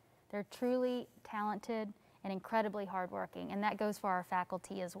 They're truly talented and incredibly hardworking, and that goes for our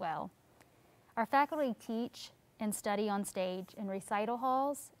faculty as well. Our faculty teach and study on stage in recital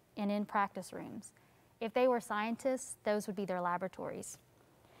halls and in practice rooms. If they were scientists, those would be their laboratories.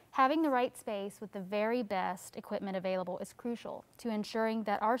 Having the right space with the very best equipment available is crucial to ensuring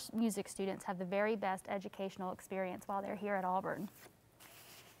that our music students have the very best educational experience while they're here at Auburn.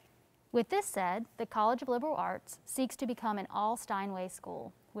 With this said, the College of Liberal Arts seeks to become an all-Steinway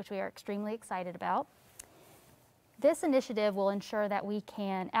school, which we are extremely excited about. This initiative will ensure that we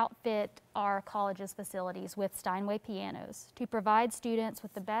can outfit our college's facilities with Steinway pianos to provide students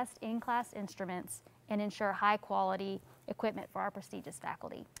with the best in-class instruments and ensure high-quality equipment for our prestigious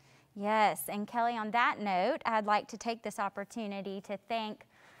faculty. Yes, and Kelly, on that note, I'd like to take this opportunity to thank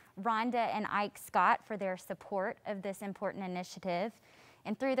Rhonda and Ike Scott for their support of this important initiative.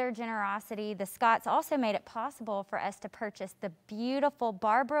 And through their generosity, the Scotts also made it possible for us to purchase the beautiful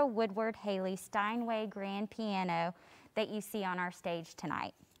Barbara Woodward Haley Steinway grand piano that you see on our stage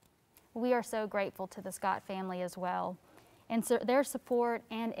tonight. We are so grateful to the Scott family as well. And so their support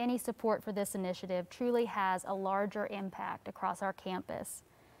and any support for this initiative truly has a larger impact across our campus.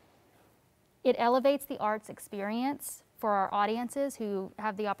 It elevates the arts experience for our audiences who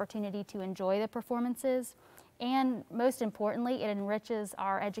have the opportunity to enjoy the performances, and most importantly, it enriches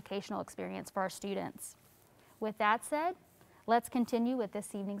our educational experience for our students. With that said, let's continue with this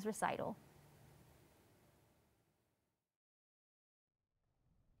evening's recital.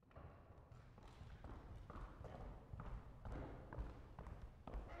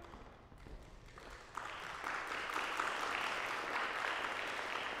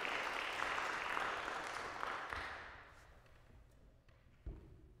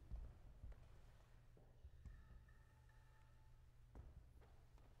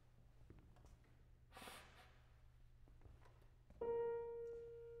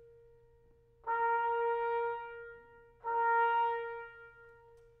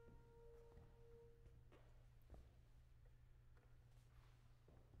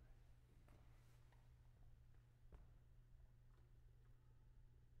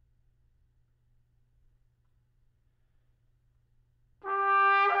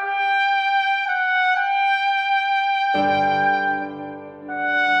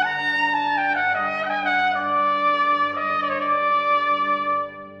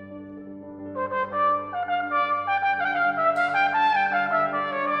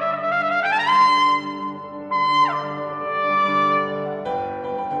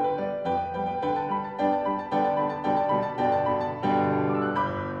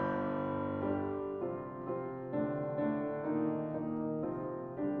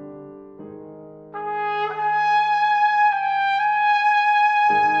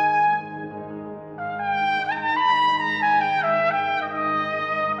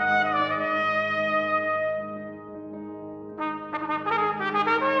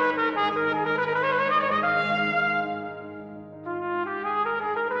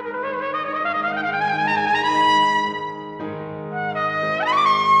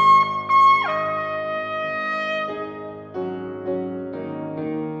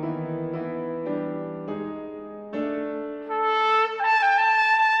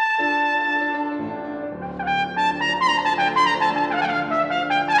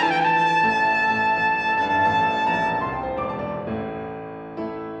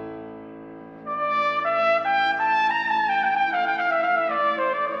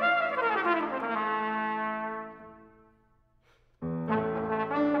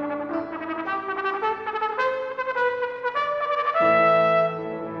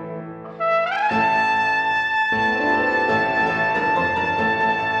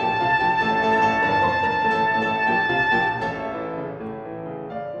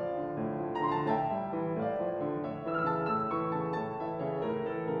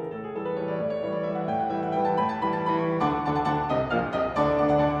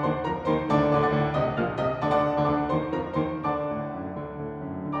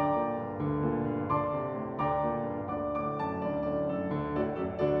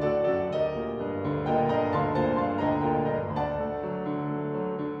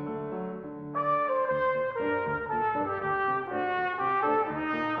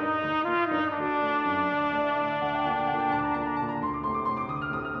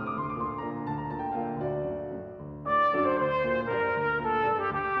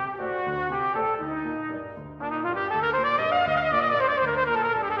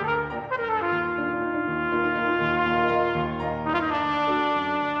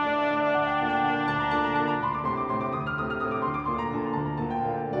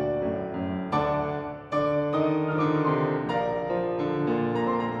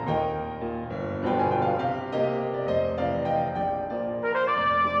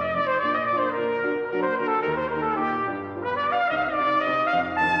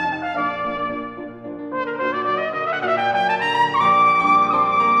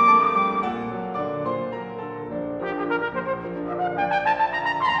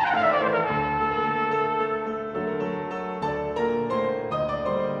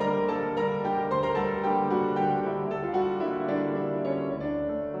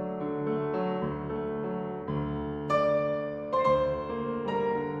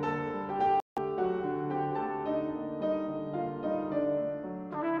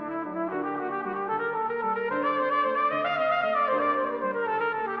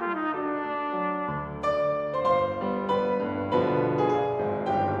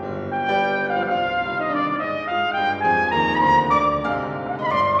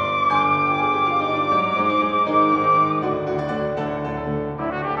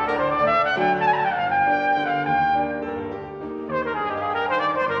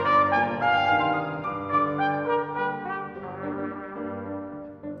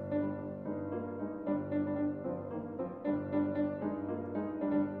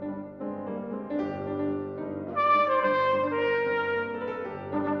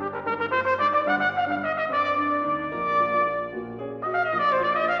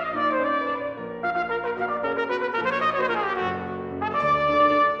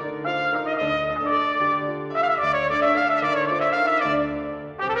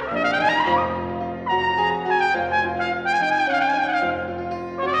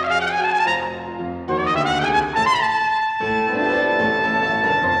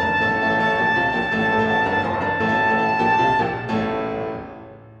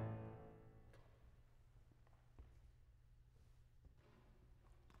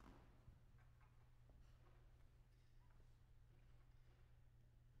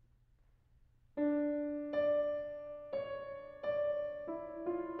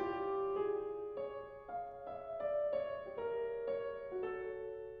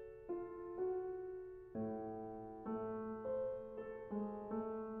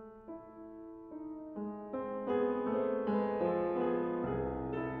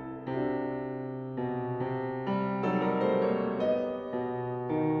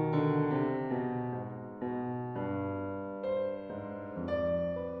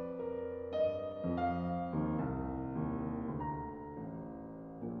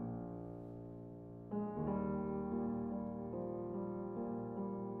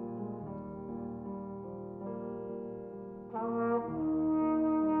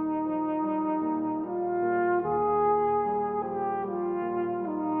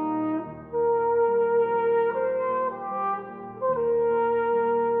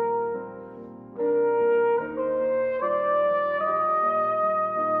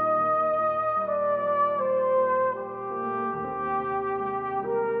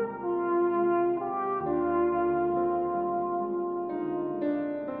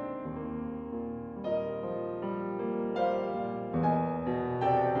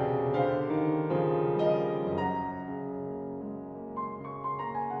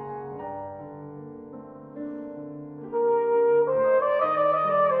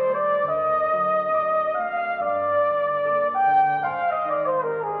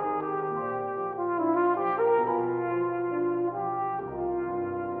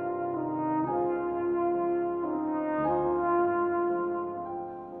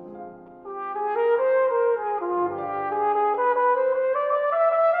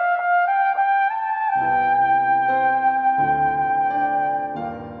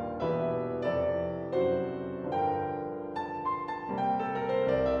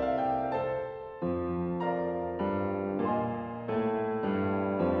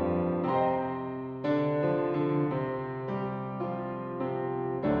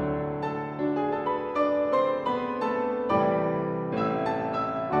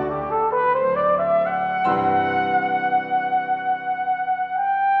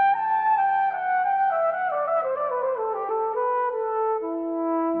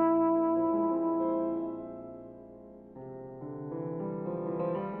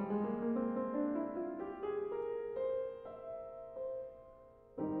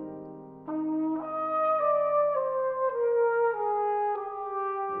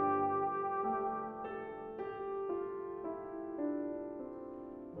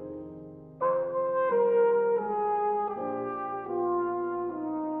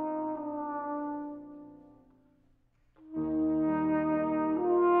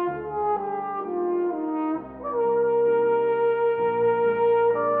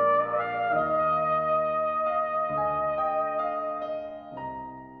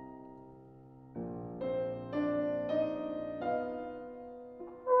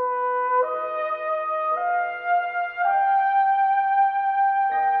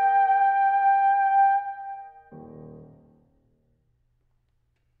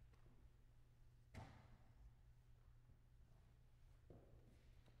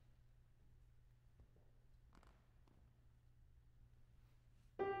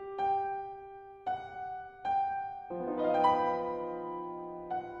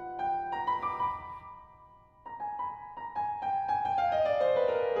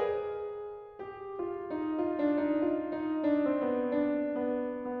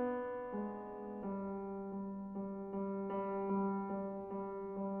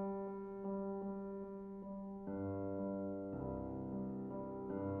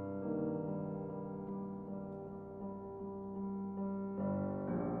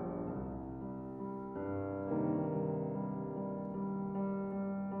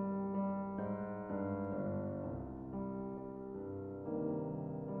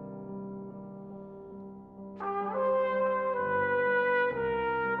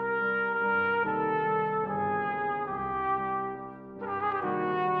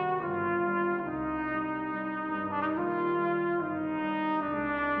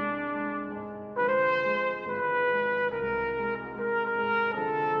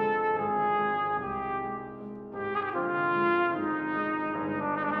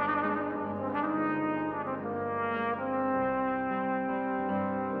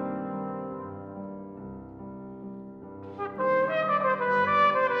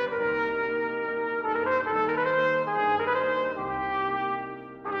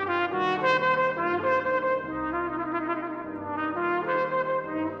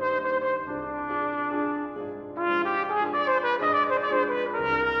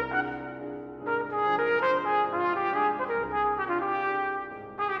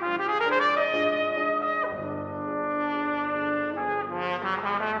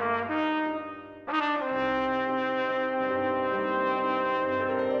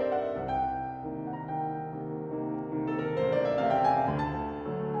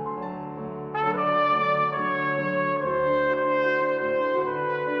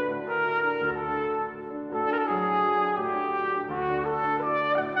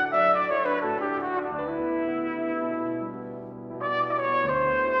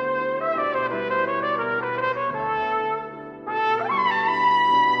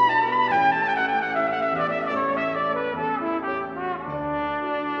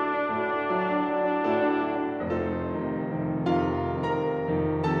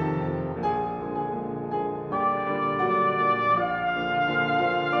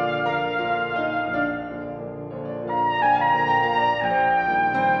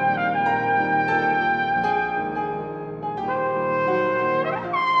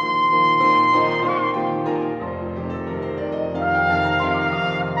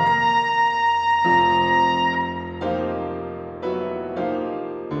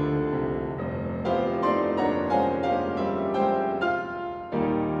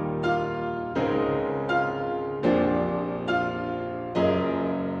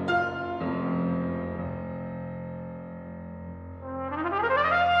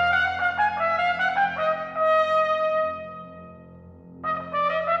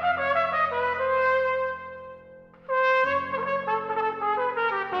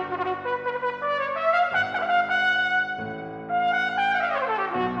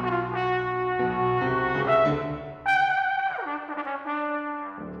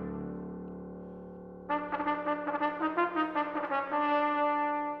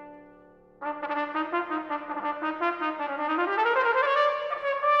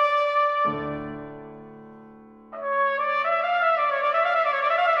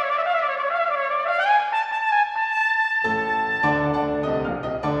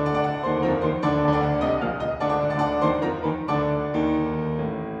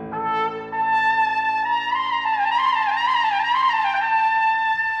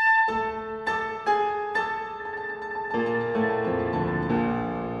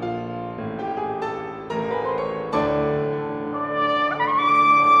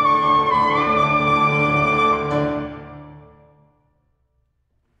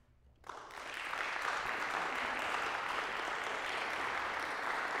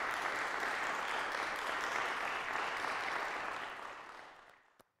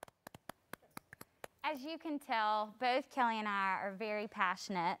 as you can tell, both Kelly and I are very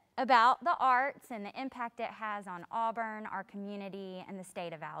passionate about the arts and the impact it has on Auburn, our community, and the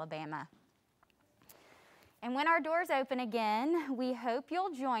state of Alabama. And when our doors open again, we hope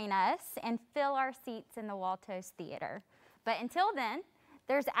you'll join us and fill our seats in the Waltos Theater. But until then,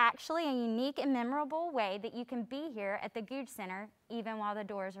 there's actually a unique and memorable way that you can be here at the Gogue Center even while the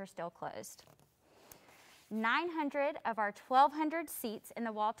doors are still closed. 900 of our 1,200 seats in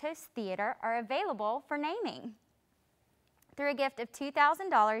the Waltos Theater are available for naming. Through a gift of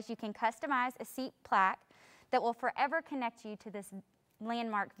 $2,000, you can customize a seat plaque that will forever connect you to this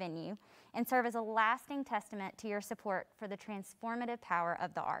landmark venue and serve as a lasting testament to your support for the transformative power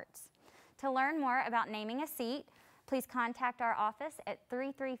of the arts. To learn more about naming a seat, please contact our office at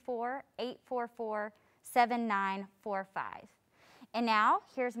 334-844-7945. And now,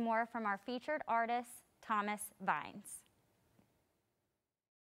 here's more from our featured artist, Thomas Vines.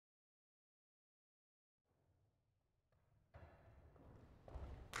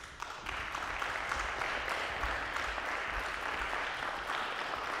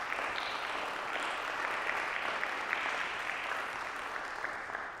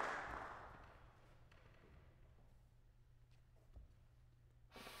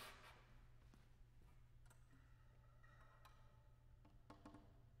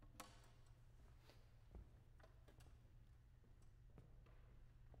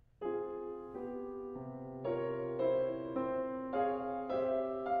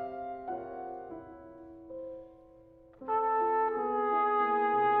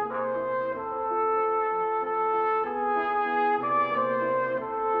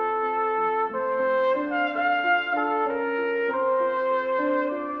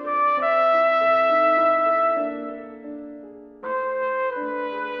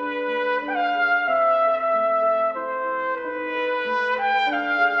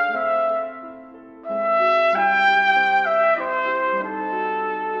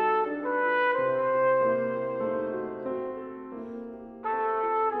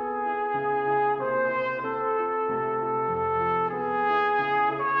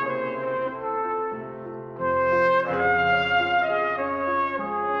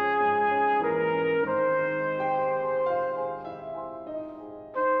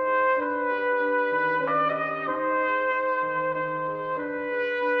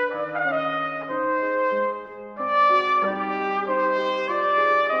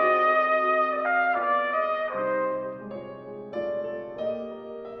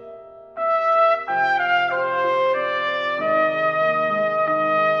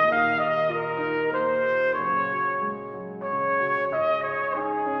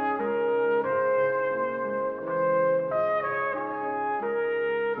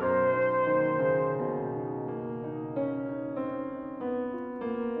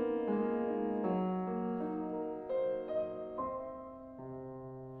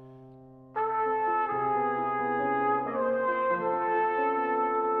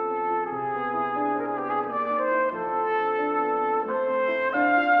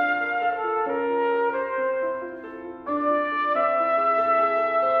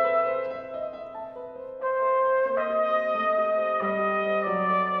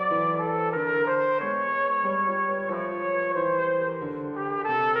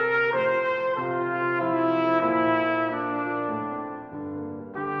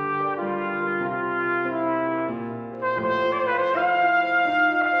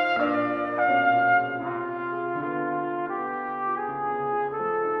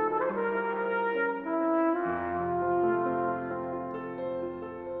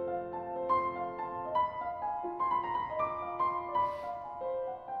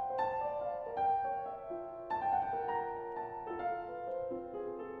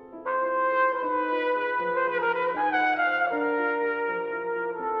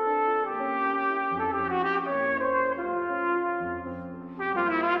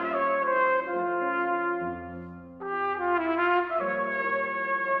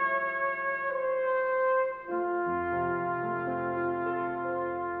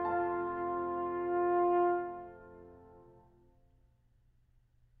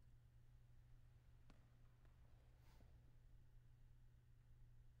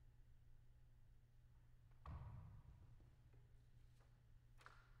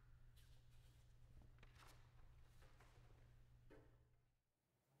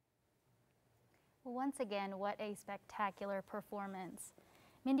 Well, once again, what a spectacular performance.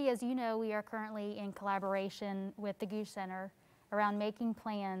 Mindy, as you know, we are currently in collaboration with the Gogue Center around making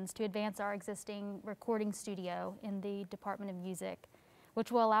plans to advance our existing recording studio in the Department of Music,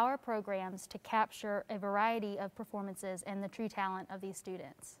 which will allow our programs to capture a variety of performances and the true talent of these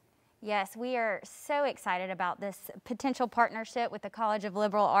students. Yes, we are so excited about this potential partnership with the College of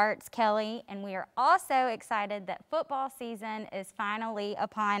Liberal Arts, Kelly, and we are also excited that football season is finally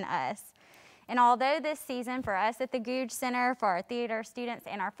upon us. And although this season for us at the Gogue Center, for our theater students,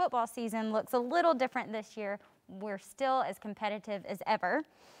 and our football season looks a little different this year, we're still as competitive as ever,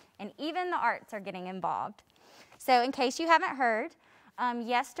 and even the arts are getting involved. So in case you haven't heard,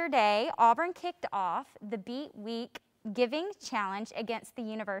 yesterday Auburn kicked off the Beat Week Giving Challenge against the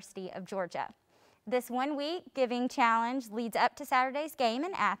University of Georgia. This 1 week giving challenge leads up to Saturday's game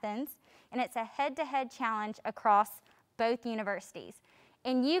in Athens, and it's a head-to-head challenge across both universities.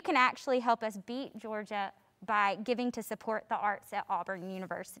 And you can actually help us beat Georgia by giving to support the arts at Auburn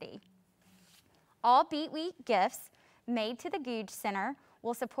University. All Beat Week gifts made to the Gogue Center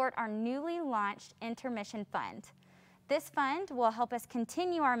will support our newly launched Intermission Fund. This fund will help us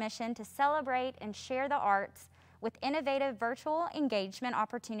continue our mission to celebrate and share the arts with innovative virtual engagement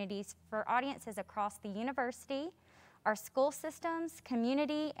opportunities for audiences across the university, our school systems,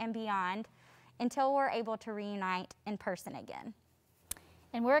 community, and beyond until we're able to reunite in person again.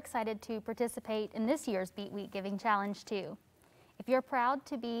 And we're excited to participate in this year's Beat Week Giving Challenge too. If you're proud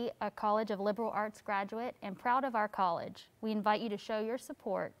to be a College of Liberal Arts graduate and proud of our college, we invite you to show your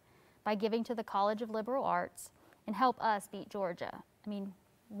support by giving to the College of Liberal Arts and help us beat Georgia. I mean,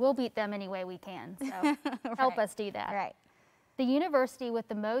 we'll beat them any way we can, so help us do that. Right. The university with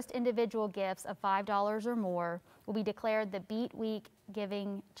the most individual gifts of $5 or more will be declared the Beat Week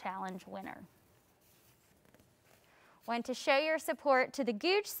Giving Challenge winner. Want to show your support to the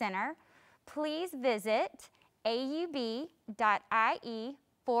Gogue Center, please visit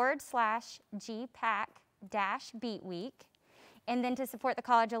aub.ie/GPAC-Beat Week. And then to support the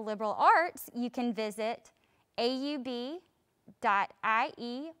College of Liberal Arts, you can visit aub.ie/CLA-Beat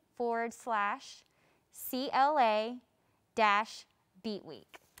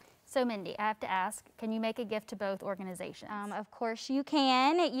Week. So Mindy, I have to ask, can you make a gift to both organizations? Of course you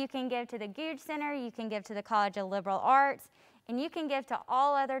can. You can give to the Gogue Center, you can give to the College of Liberal Arts, and you can give to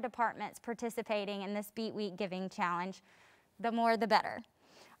all other departments participating in this Beat Week Giving Challenge. The more, the better.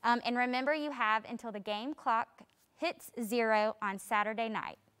 And remember, you have until the game clock hits 0 on Saturday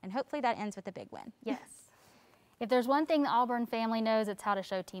night, and hopefully that ends with a big win. Yes. If there's one thing the Auburn family knows, it's how to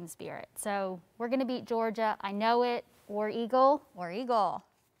show team spirit. So we're going to beat Georgia. I know it. War Eagle. War Eagle.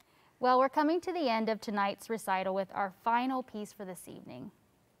 Well, we're coming to the end of tonight's recital with our final piece for this evening.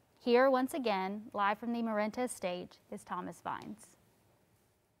 Here, once again, live from the Marenta stage, is Thomas Vines.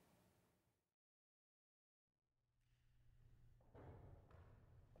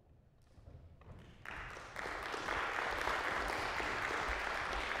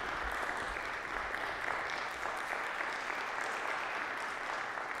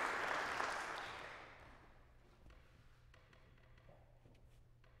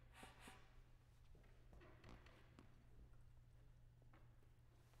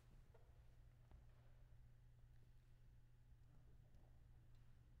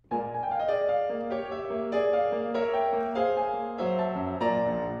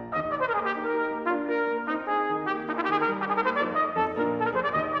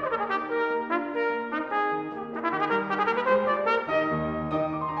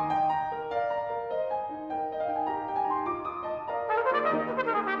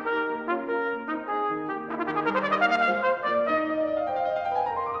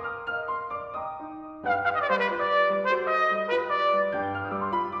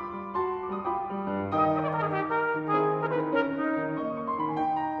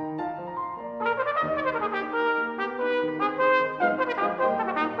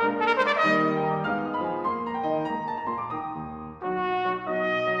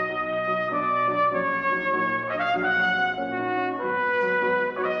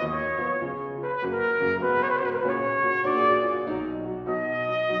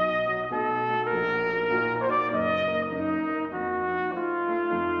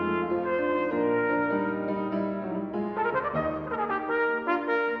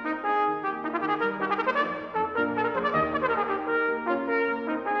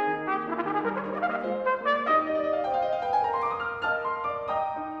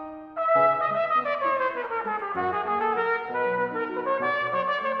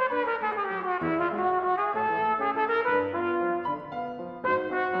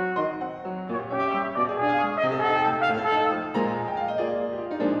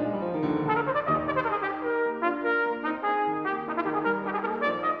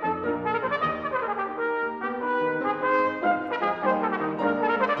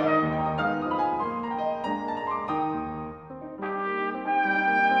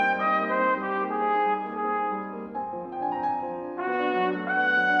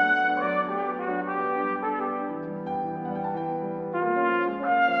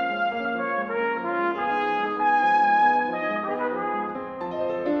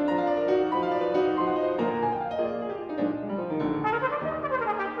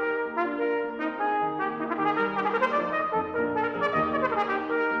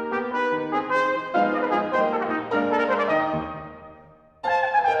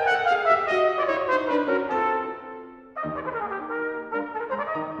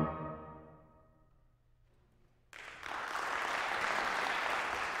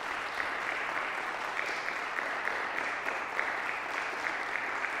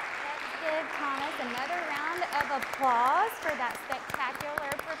 applause for that spectacular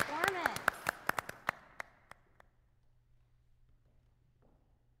performance.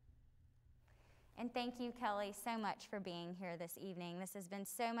 And thank you, Kelly, so much for being here this evening. This has been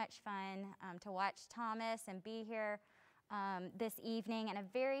so much fun to watch Thomas and be here this evening. And a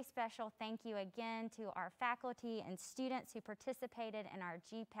very special thank you again to our faculty and students who participated in our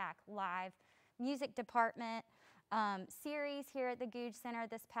GPAC Live Music Department series here at the Gogue Center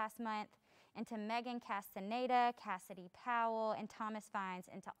this past month, and to Megan Castaneda, Cassidy Powell, and Thomas Vines,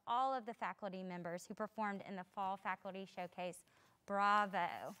 and to all of the faculty members who performed in the Fall Faculty Showcase.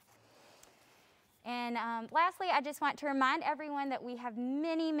 Bravo. And lastly, I just want to remind everyone that we have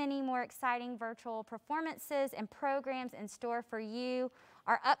many, many more exciting virtual performances and programs in store for you.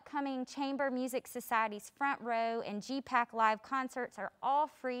 Our upcoming Chamber Music Society's Front Row and GPAC Live concerts are all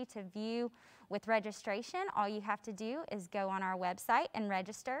free to view with registration. All you have to do is go on our website and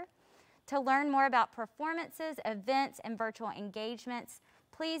register. To learn more about performances, events, and virtual engagements,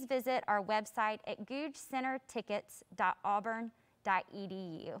 please visit our website at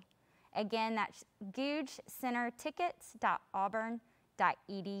gougecentertickets.auburn.edu. Again, that's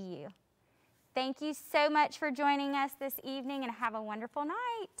gougecentertickets.auburn.edu. Thank you so much for joining us this evening, and have a wonderful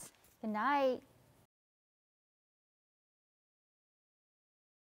night. Good night.